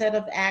onset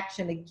of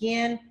action,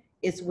 again,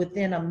 is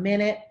within a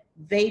minute.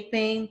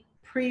 Vaping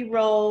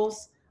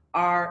pre-rolls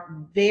are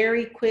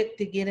very quick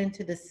to get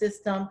into the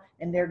system,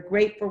 and they're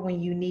great for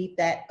when you need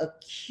that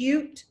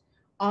acute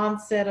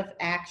onset of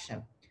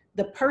action.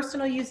 The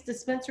personal use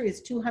dispensary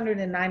is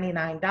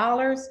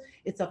 $299.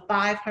 It's a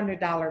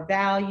 $500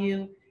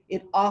 value.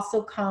 It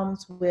also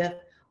comes with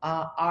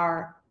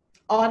our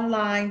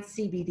online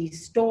CBD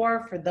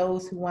store for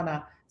those who want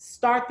to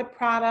start the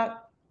product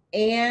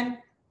and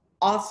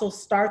also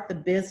start the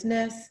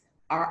business.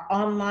 Our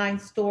online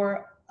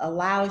store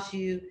allows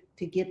you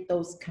to get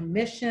those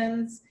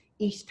commissions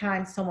each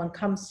time someone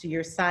comes to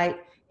your site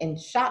and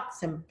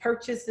shops and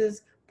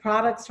purchases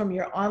products from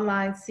your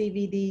online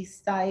CBD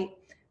site.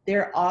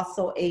 They're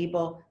also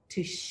able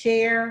to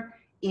share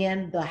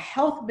in the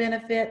health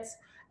benefits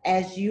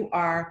as you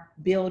are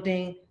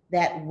building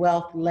that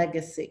wealth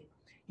legacy.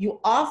 You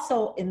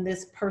also, in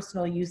this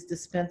personal use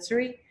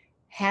dispensary,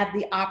 have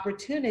the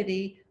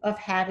opportunity of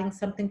having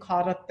something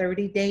called a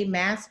 30-day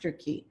master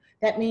key.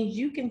 That means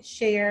you can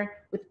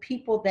share with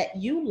people that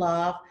you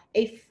love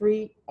a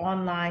free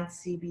online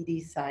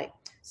CBD site.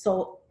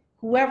 So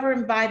whoever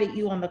invited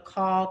you on the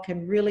call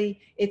can really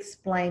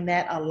explain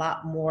that a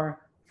lot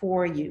more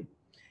for you.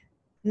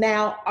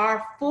 Now,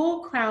 our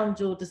full crown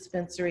jewel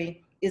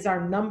dispensary is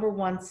our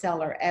 #1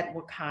 seller at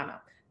Wakana.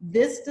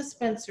 This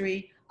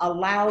dispensary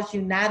allows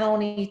you not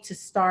only to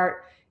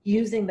start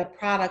using the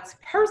products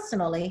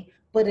personally,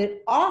 but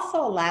it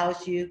also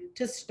allows you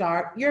to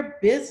start your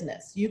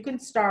business. You can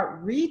start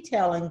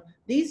retailing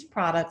these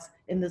products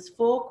in this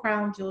full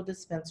crown jewel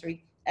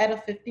dispensary at a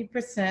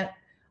 50%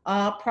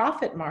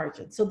 profit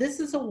margin. So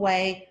this is a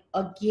way,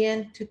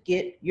 again, to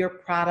get your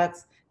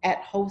products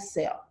at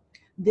wholesale.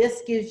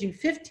 This gives you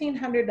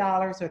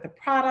 $1,500 worth of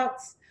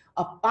products,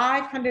 a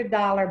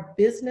 $500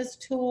 business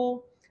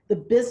tool. The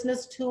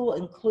business tool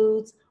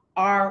includes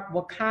our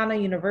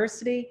Wakana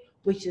University,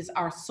 which is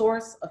our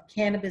source of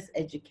cannabis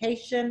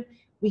education.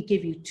 We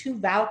give you 2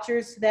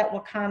 vouchers to that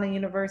Wakana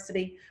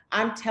University.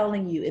 I'm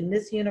telling you, in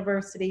this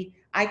university,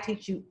 I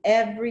teach you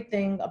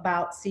everything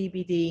about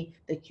CBD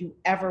that you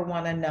ever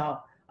want to know,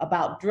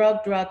 about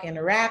drug-drug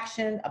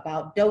interaction,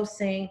 about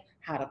dosing,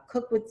 how to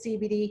cook with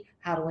CBD,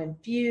 how to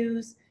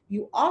infuse.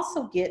 You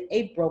also get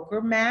a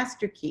broker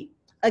master key.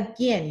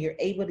 Again, you're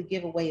able to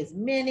give away as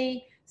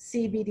many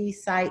CBD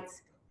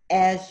sites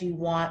as you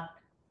want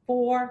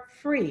for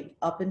free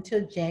up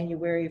until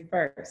January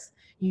 1st.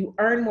 You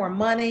earn more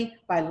money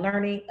by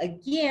learning,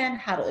 again,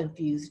 how to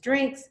infuse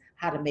drinks,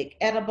 how to make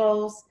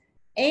edibles,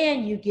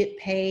 and you get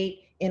paid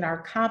in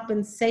our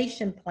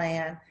compensation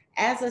plan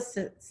as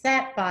a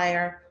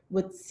Sapphire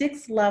with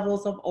 6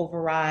 levels of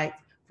overrides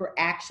for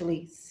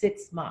actually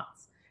 6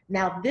 months.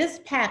 Now, this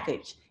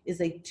package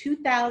is a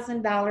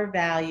 $2,000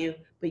 value,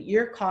 but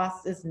your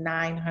cost is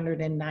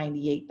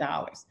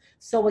 $998.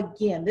 So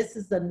again, this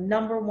is the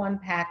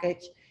 #1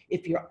 package.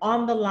 If you're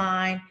on the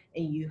line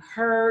and you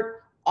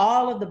heard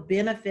all of the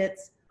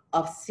benefits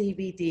of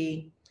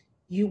CBD,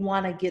 you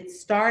want to get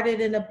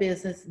started in a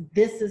business,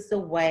 this is the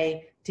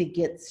way to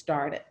get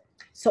started.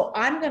 So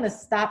I'm going to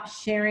stop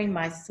sharing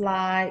my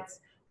slides.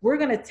 We're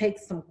going to take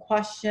some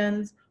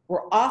questions.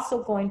 We're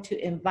also going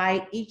to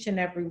invite each and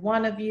every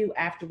one of you,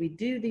 after we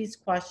do these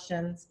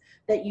questions,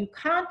 that you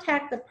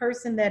contact the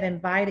person that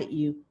invited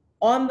you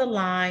on the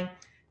line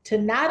to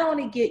not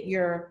only get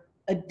your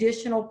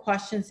additional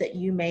questions that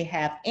you may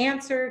have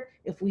answered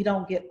if we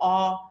don't get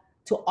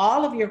to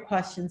all of your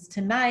questions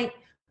tonight,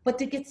 but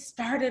to get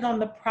started on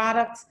the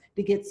products,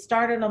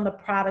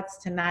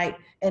 tonight.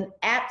 And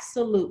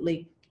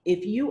absolutely,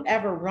 if you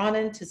ever run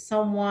into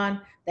someone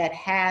that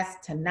has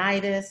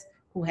tinnitus,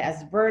 who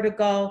has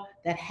vertigo,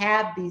 that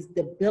have these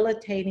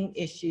debilitating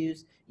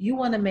issues, you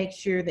want to make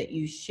sure that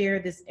you share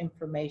this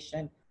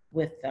information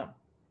with them.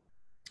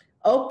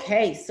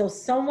 Okay, so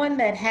someone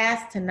that has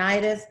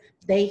tinnitus,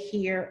 they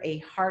hear a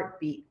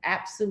heartbeat.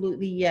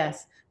 Absolutely,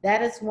 yes.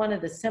 That is one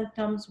of the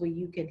symptoms where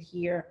you can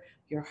hear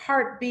your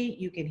heartbeat,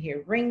 you can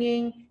hear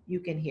ringing, you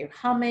can hear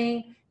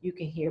humming, you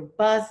can hear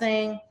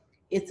buzzing.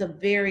 It's a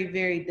very,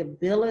 very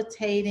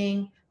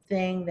debilitating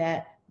thing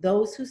that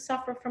those who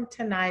suffer from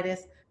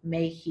tinnitus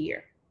may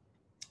hear.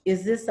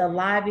 Is this a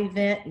live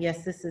event?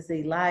 Yes, this is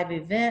a live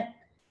event.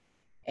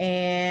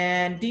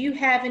 And do you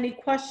have any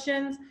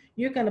questions?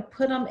 You're going to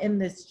put them in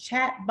this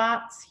chat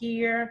box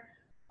here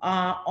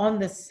on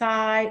the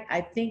side.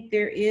 I think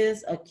there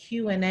is a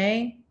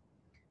Q&A.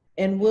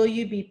 And will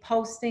you be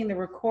posting the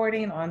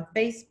recording on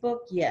Facebook?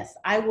 Yes,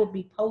 I will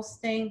be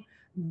posting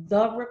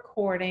the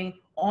recording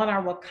on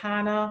our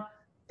Wakana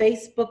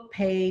Facebook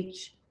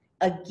page.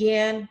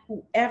 Again,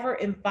 whoever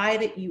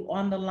invited you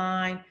on the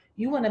line,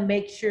 you want to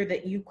make sure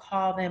that you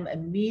call them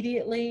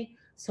immediately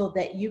so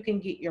that you can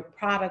get your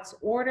products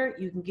ordered,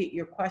 you can get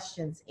your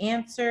questions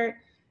answered,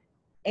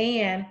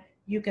 and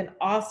you can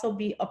also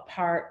be a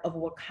part of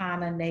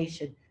Wakana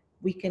Nation.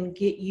 We can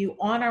get you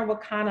on our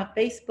Wakana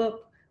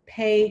Facebook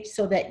page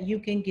so that you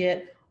can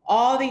get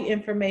all the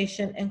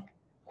information and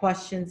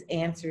questions,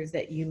 answers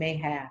that you may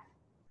have.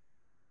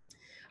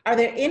 Are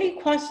there any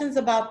questions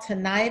about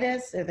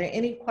tinnitus? Are there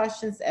any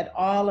questions at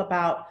all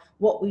about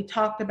what we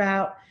talked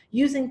about?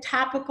 Using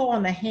topical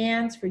on the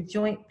hands for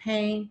joint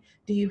pain,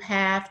 do you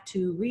have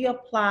to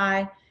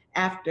reapply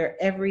after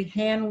every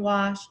hand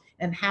wash,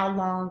 and how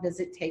long does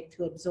it take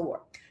to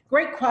absorb?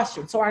 Great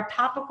question. So our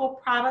topical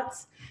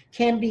products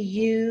can be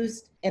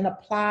used and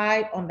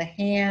applied on the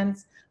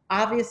hands.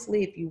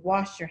 Obviously, if you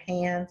wash your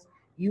hands,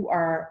 you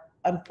are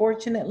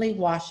unfortunately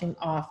washing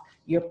off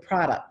your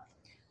product.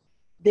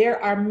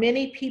 There are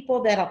many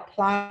people that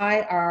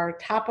apply our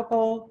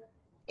topical,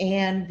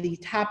 and the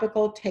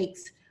topical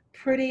takes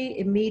pretty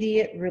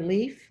immediate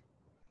relief.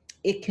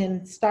 It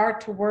can start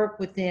to work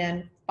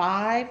within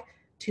 5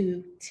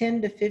 to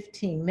 10 to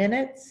 15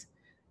 minutes.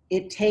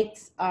 It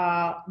takes,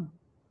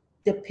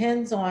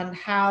 depends on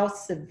how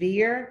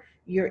severe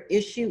your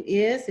issue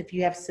is. If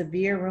you have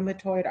severe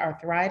rheumatoid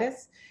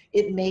arthritis,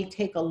 it may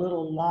take a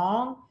little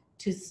long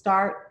to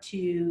start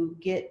to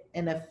get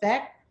an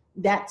effect.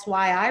 That's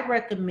why I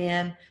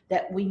recommend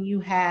that when you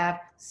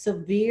have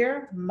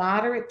severe,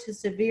 moderate to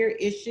severe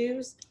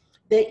issues,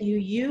 that you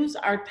use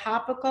our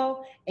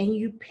topical and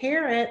you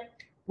pair it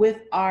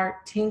with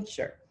our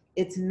tincture.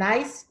 It's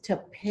nice to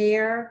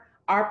pair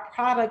our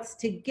products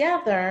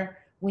together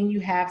when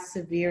you have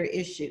severe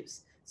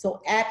issues.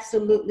 So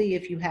absolutely,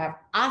 if you have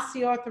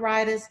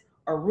osteoarthritis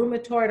or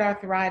rheumatoid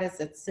arthritis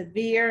that's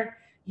severe,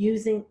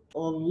 using a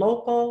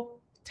local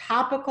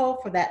topical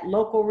for that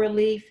local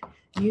relief,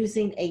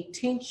 using a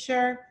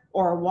tincture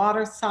or a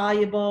water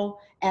soluble,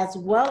 as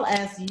well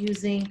as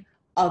using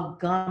a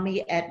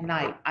gummy at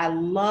night. I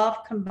love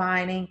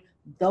combining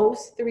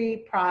those 3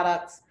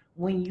 products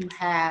when you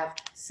have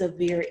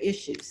severe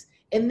issues.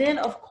 And then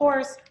of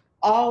course,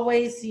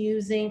 always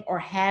using or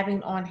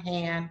having on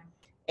hand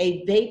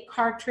a vape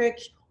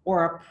cartridge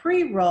or a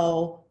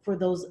pre-roll for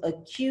those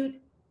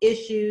acute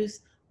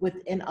issues.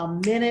 Within a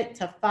minute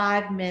to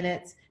 5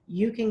 minutes,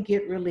 you can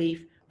get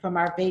relief from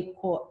our vape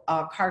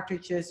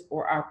cartridges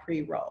or our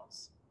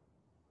pre-rolls.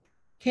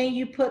 Can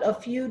you put a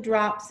few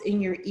drops in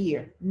your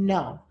ear?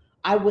 No,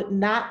 I would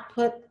not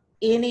put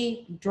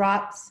any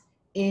drops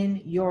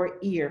in your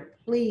ear.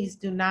 Please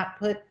do not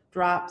put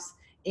drops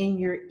in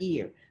your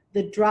ear.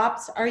 The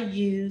drops are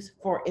used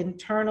for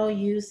internal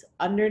use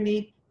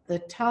underneath the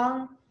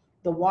tongue.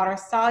 The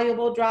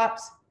water-soluble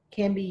drops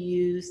can be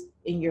used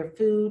in your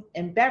food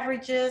and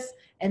beverages,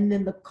 and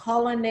then the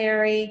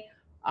culinary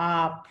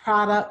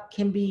product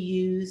can be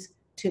used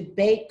to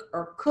bake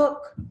or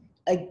cook.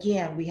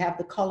 Again, we have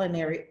the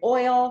culinary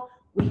oil,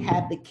 we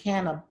have the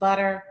can of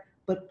butter,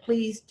 but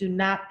please do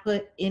not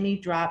put any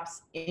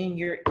drops in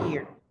your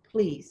ear.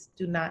 Please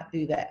do not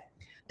do that.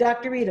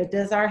 Dr. Rita,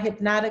 does our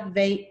hypnotic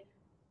vape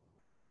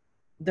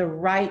the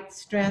right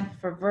strength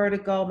for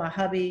vertigo? My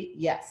hubby,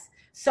 yes.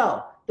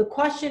 So the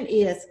question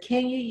is,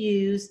 can you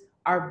use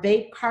our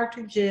vape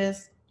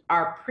cartridges,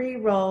 our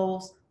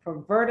pre-rolls for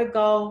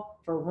vertigo,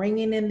 for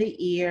ringing in the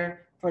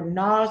ear, for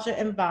nausea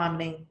and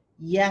vomiting?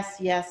 Yes,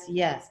 yes,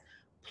 yes.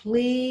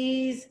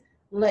 Please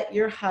let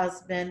your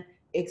husband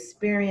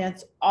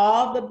experience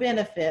all the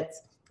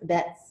benefits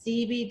that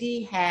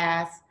CBD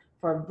has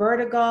for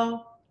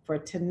vertigo, for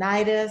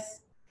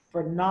tinnitus,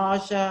 for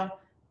nausea,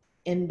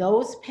 in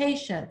those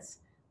patients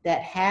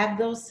that have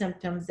those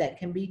symptoms that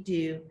can be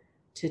due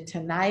to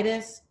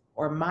tinnitus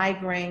or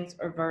migraines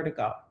or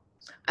vertigo.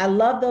 I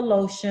love the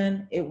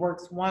lotion. It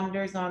works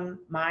wonders on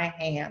my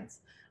hands.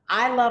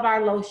 I love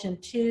our lotion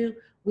too.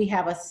 We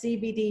have a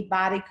CBD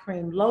body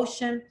cream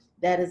lotion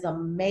that is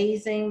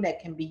amazing,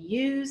 that can be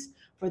used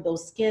for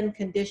those skin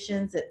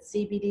conditions that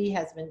CBD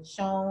has been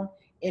shown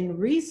in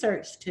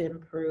research to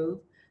improve.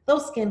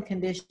 Those skin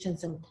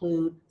conditions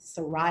include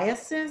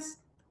psoriasis,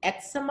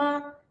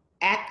 eczema,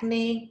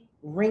 acne,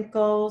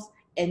 wrinkles,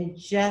 and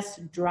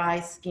just dry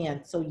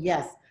skin. So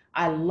yes,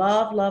 I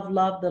love, love,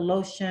 love the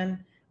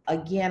lotion.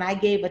 Again, I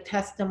gave a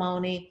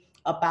testimony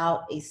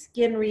about a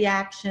skin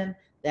reaction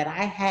that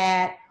I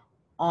had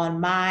on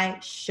my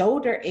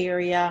shoulder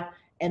area,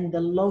 and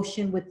the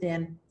lotion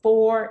within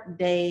 4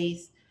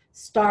 days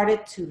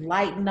started to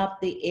lighten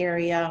up the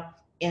area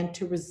and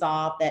to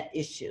resolve that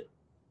issue.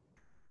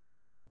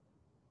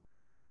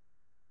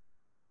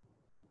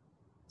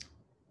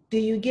 Do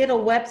you get a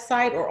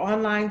website or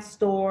online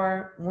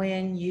store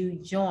when you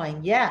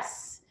join?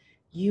 Yes,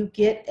 you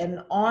get an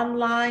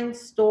online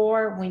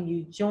store when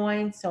you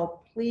join.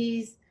 So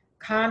please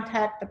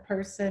contact the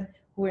person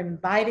who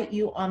invited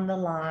you on the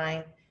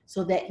line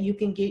so that you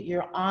can get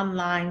your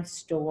online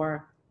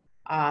store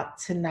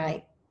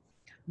tonight.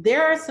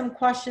 There are some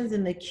questions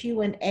in the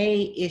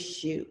Q&A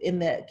issue, in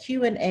the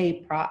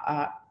Q&A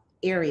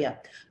area.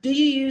 Do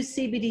you use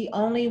CBD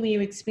only when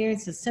you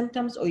experience the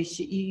symptoms, or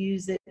should you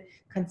use it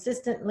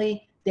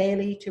consistently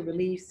daily to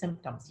relieve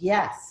symptoms?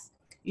 Yes,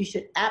 you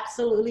should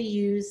absolutely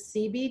use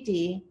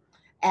CBD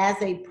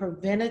as a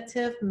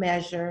preventative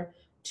measure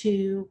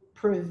to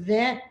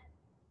prevent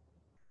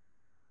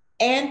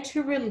and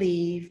to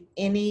relieve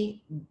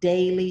any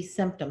daily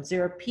symptoms.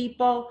 There are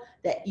people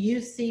that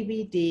use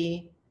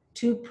CBD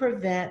to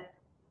prevent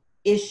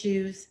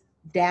issues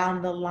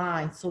down the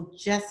line. So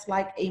just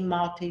like a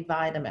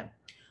multivitamin.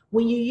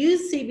 When you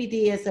use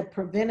CBD as a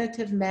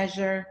preventative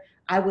measure,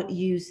 I would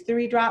use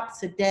 3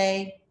 drops a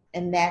day,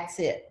 and that's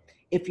it.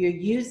 If you're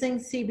using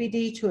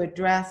CBD to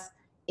address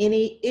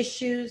any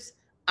issues,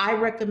 I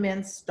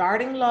recommend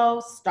starting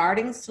low,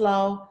 starting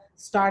slow,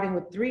 starting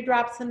with 3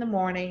 drops in the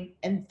morning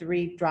and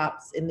 3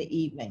 drops in the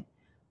evening.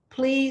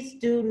 Please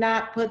do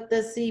not put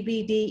the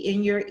CBD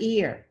in your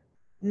ear.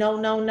 No,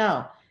 no,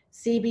 no.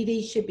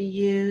 CBD should be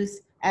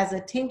used as a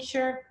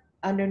tincture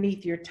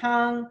underneath your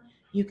tongue.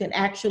 You can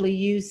actually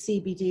use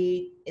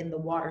CBD in the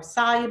water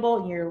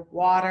soluble, in your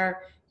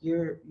water,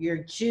 your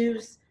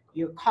juice,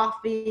 your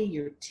coffee,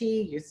 your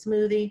tea, your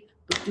smoothie,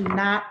 but do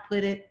not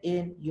put it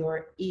in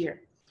your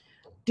ear.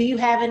 Do you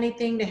have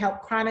anything to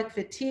help chronic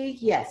fatigue?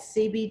 Yes,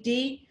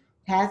 CBD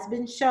has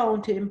been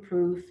shown to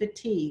improve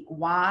fatigue.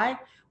 Why?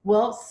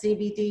 Well,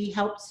 CBD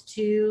helps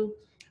to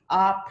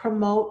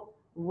promote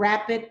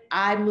rapid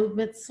eye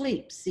movement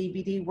sleep.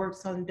 CBD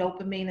works on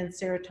dopamine and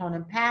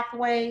serotonin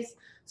pathways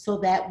so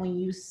that when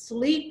you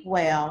sleep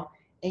well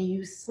and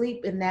you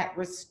sleep in that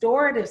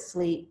restorative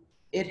sleep,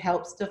 it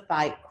helps to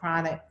fight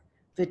chronic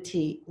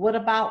fatigue. What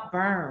about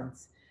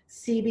burns?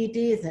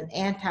 CBD is an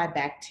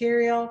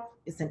antibacterial,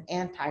 it's an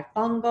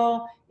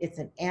antifungal, it's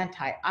an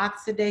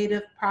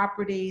antioxidative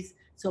properties,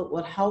 so it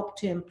will help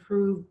to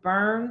improve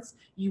burns.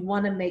 You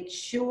want to make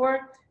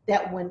sure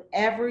that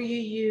whenever you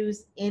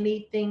use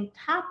anything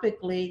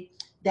topically,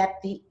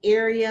 that the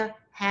area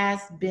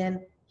has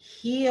been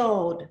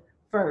healed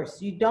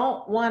first. You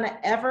don't want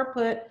to ever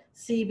put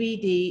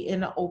CBD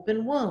in an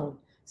open wound.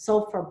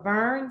 So for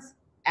burns,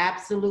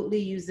 absolutely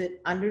use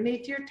it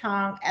underneath your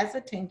tongue as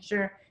a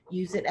tincture.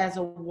 Use it as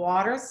a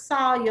water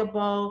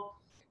soluble.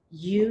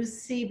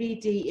 Use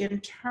CBD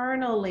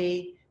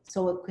internally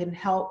so it can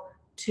help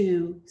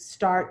to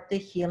start the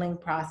healing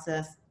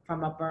process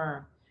from a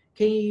burn.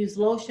 Can you use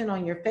lotion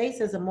on your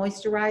face as a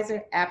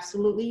moisturizer?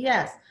 Absolutely,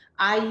 yes.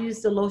 I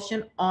use the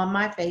lotion on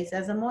my face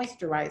as a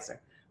moisturizer.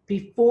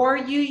 Before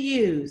you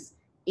use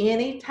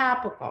any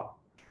topical,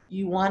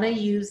 you want to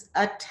use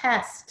a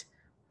test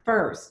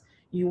first.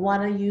 You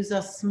want to use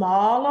a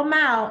small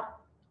amount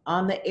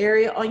on the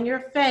area on your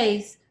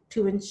face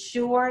to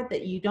ensure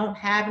that you don't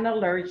have an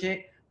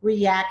allergic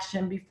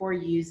reaction before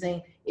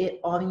using it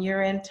on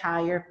your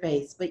entire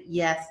face. But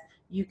yes,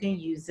 you can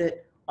use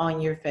it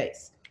on your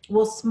face.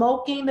 Will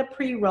smoking the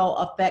pre-roll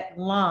affect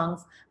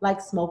lungs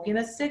like smoking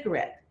a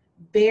cigarette?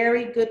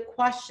 Very good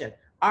question.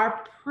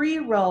 Our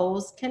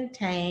pre-rolls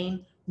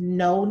contain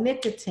no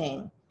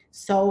nicotine.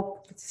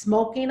 So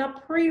smoking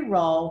a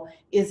pre-roll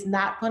is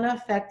not going to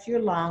affect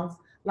your lungs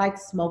like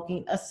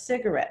smoking a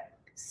cigarette.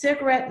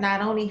 Cigarette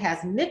not only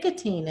has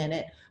nicotine in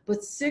it,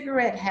 but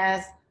cigarette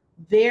has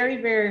very,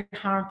 very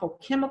harmful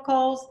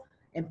chemicals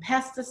and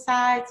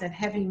pesticides and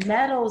heavy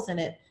metals in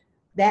it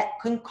that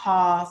can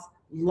cause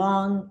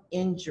lung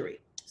injury.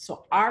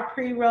 So our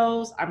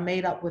pre-rolls are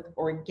made up with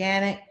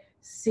organic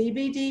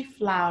CBD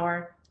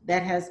flower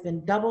that has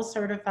been double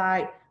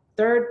certified,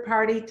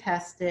 third-party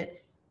tested,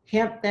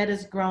 hemp that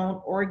is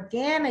grown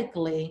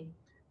organically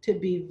to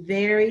be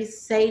very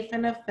safe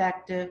and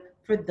effective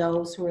for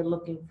those who are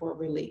looking for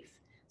relief.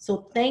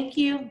 So thank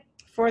you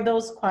for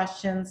those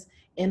questions.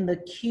 in the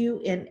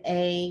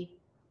Q&A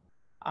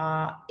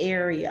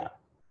area.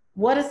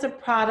 What is the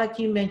product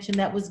you mentioned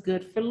that was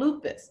good for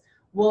lupus?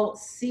 Well,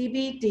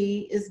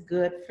 CBD is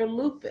good for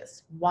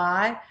lupus.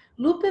 Why?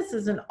 Lupus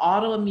is an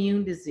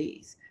autoimmune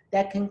disease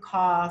that can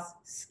cause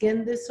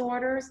skin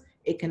disorders.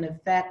 It can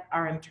affect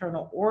our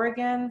internal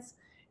organs.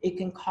 It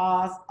can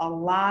cause a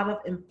lot of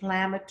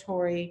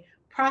inflammatory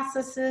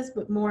processes,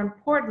 but more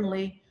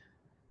importantly,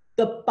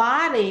 the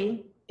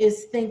body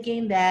is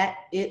thinking that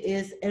it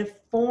is a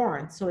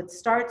foreign. So it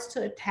starts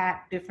to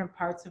attack different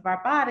parts of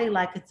our body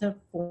like it's a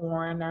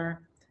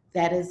foreigner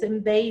that is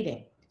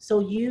invading. So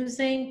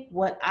using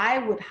what I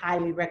would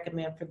highly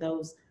recommend for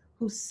those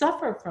who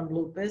suffer from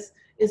lupus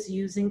is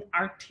using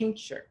our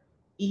tincture,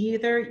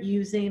 either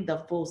using the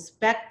full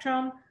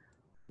spectrum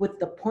with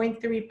the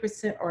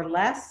 0.3% or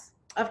less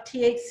of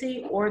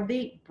THC, or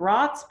the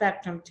broad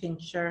spectrum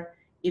tincture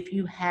if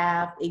you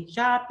have a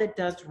job that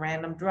does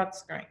random drug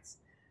screens.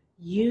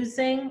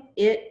 Using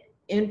it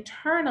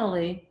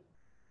internally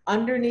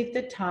underneath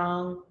the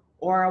tongue,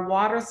 or a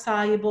water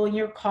soluble in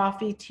your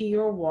coffee, tea,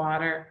 or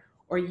water,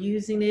 or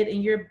using it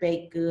in your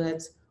baked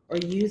goods, or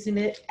using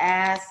it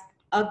as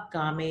a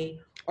gummy,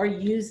 or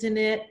using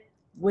it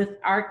with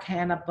our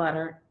can of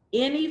butter,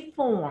 any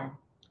form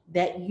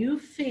that you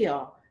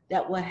feel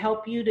that will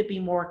help you to be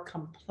more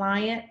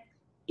compliant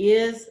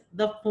is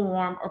the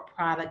form or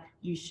product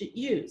you should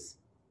use.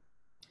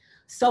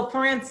 So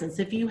for instance,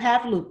 if you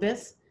have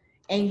lupus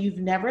and you've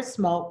never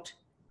smoked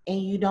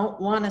and you don't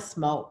want to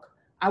smoke,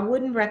 I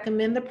wouldn't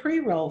recommend the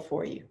pre-roll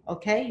for you,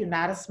 okay? You're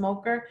not a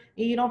smoker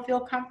and you don't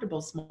feel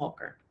comfortable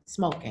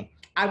smoking.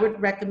 I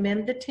would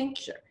recommend the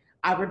tincture.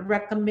 I would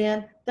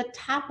recommend the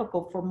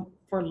topical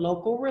for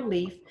local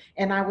relief,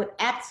 and I would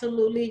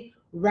absolutely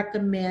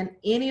recommend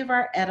any of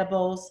our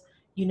edibles,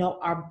 you know,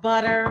 our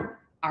butter,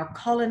 our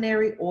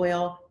culinary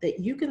oil that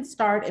you can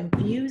start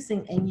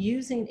infusing and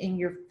using in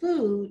your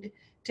food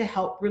to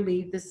help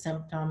relieve the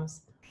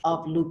symptoms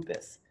of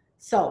lupus.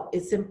 So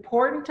it's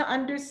important to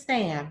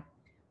understand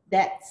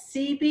that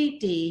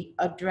CBD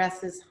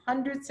addresses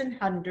hundreds and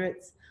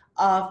hundreds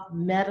of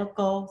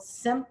medical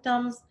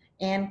symptoms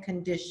and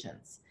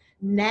conditions.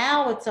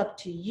 Now it's up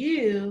to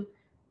you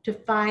to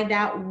find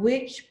out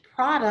which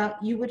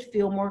product you would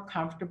feel more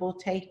comfortable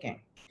taking.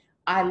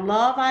 I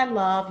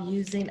love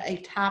using a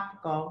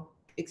topical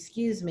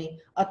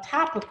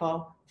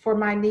for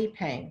my knee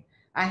pain.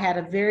 I had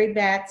a very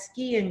bad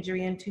ski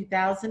injury in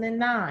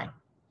 2009.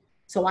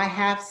 So I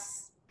have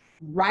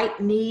right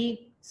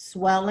knee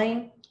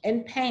swelling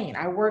and pain.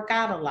 I work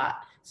out a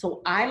lot.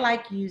 So I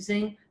like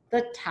using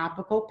the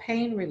topical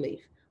pain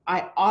relief.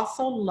 I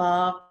also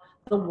love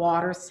the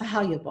water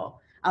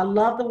soluble. I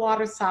love the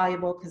water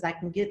soluble because I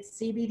can get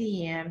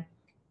CBD in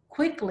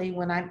quickly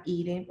when I'm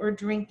eating or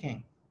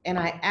drinking. And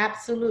I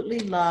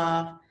absolutely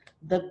love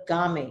the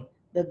gummy.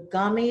 The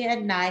gummy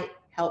at night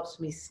helps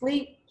me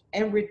sleep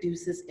and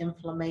reduces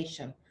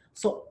inflammation.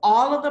 So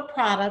all of the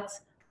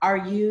products are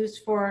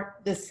used for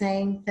the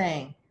same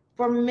thing,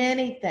 for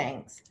many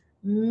things,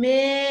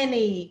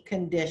 many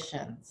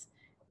conditions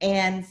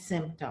and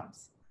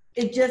symptoms.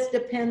 It just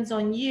depends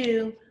on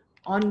you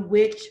on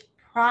which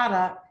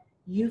product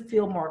you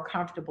feel more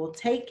comfortable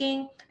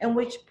taking and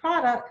which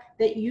product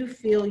that you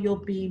feel you'll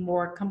be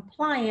more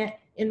compliant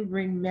in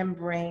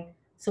remembering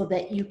so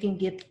that you can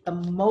get the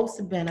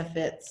most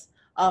benefits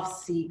of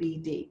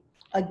CBD.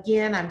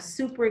 Again, I'm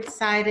super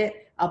excited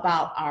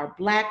about our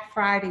Black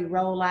Friday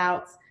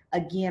rollouts.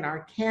 Again,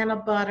 our can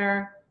of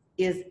butter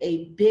is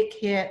a big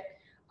hit.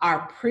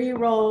 Our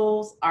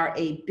pre-rolls are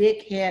a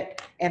big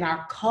hit, and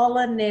our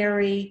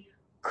culinary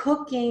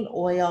cooking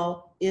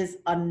oil is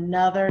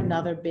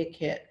another big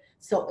hit.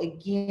 So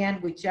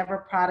again, whichever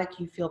product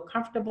you feel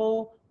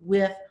comfortable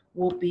with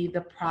will be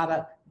the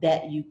product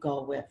that you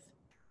go with.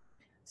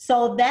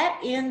 So that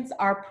ends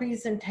our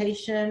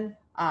presentation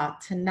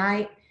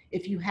tonight.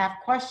 If you have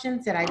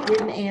questions that I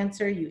didn't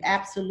answer, you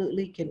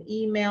absolutely can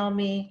email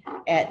me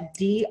at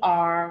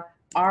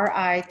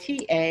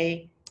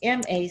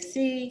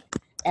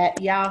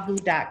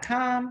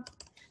dritamac@yahoo.com.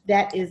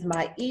 That is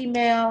my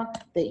email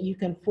that you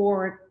can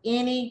forward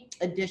any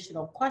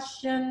additional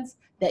questions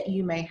that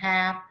you may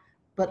have.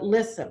 But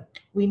listen,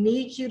 we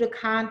need you to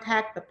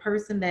contact the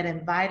person that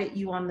invited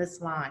you on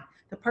this line.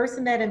 The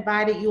person that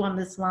invited you on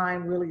this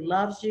line really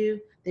loves you.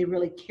 They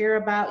really care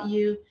about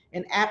you.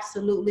 And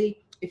absolutely,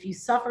 if you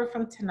suffer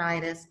from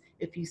tinnitus,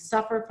 if you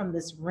suffer from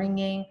this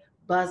ringing,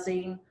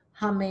 buzzing,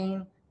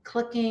 humming,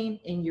 clicking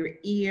in your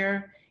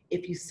ear,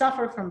 if you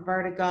suffer from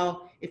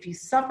vertigo, if you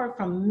suffer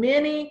from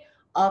many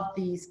of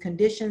these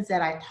conditions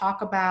that I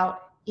talk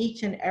about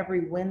each and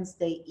every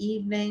Wednesday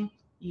evening,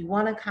 you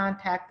want to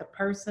contact the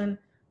person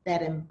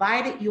that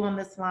invited you on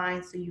this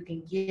line so you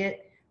can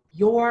get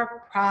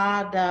your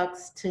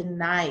products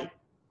tonight.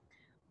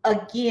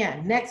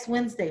 Again, next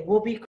Wednesday, we'll be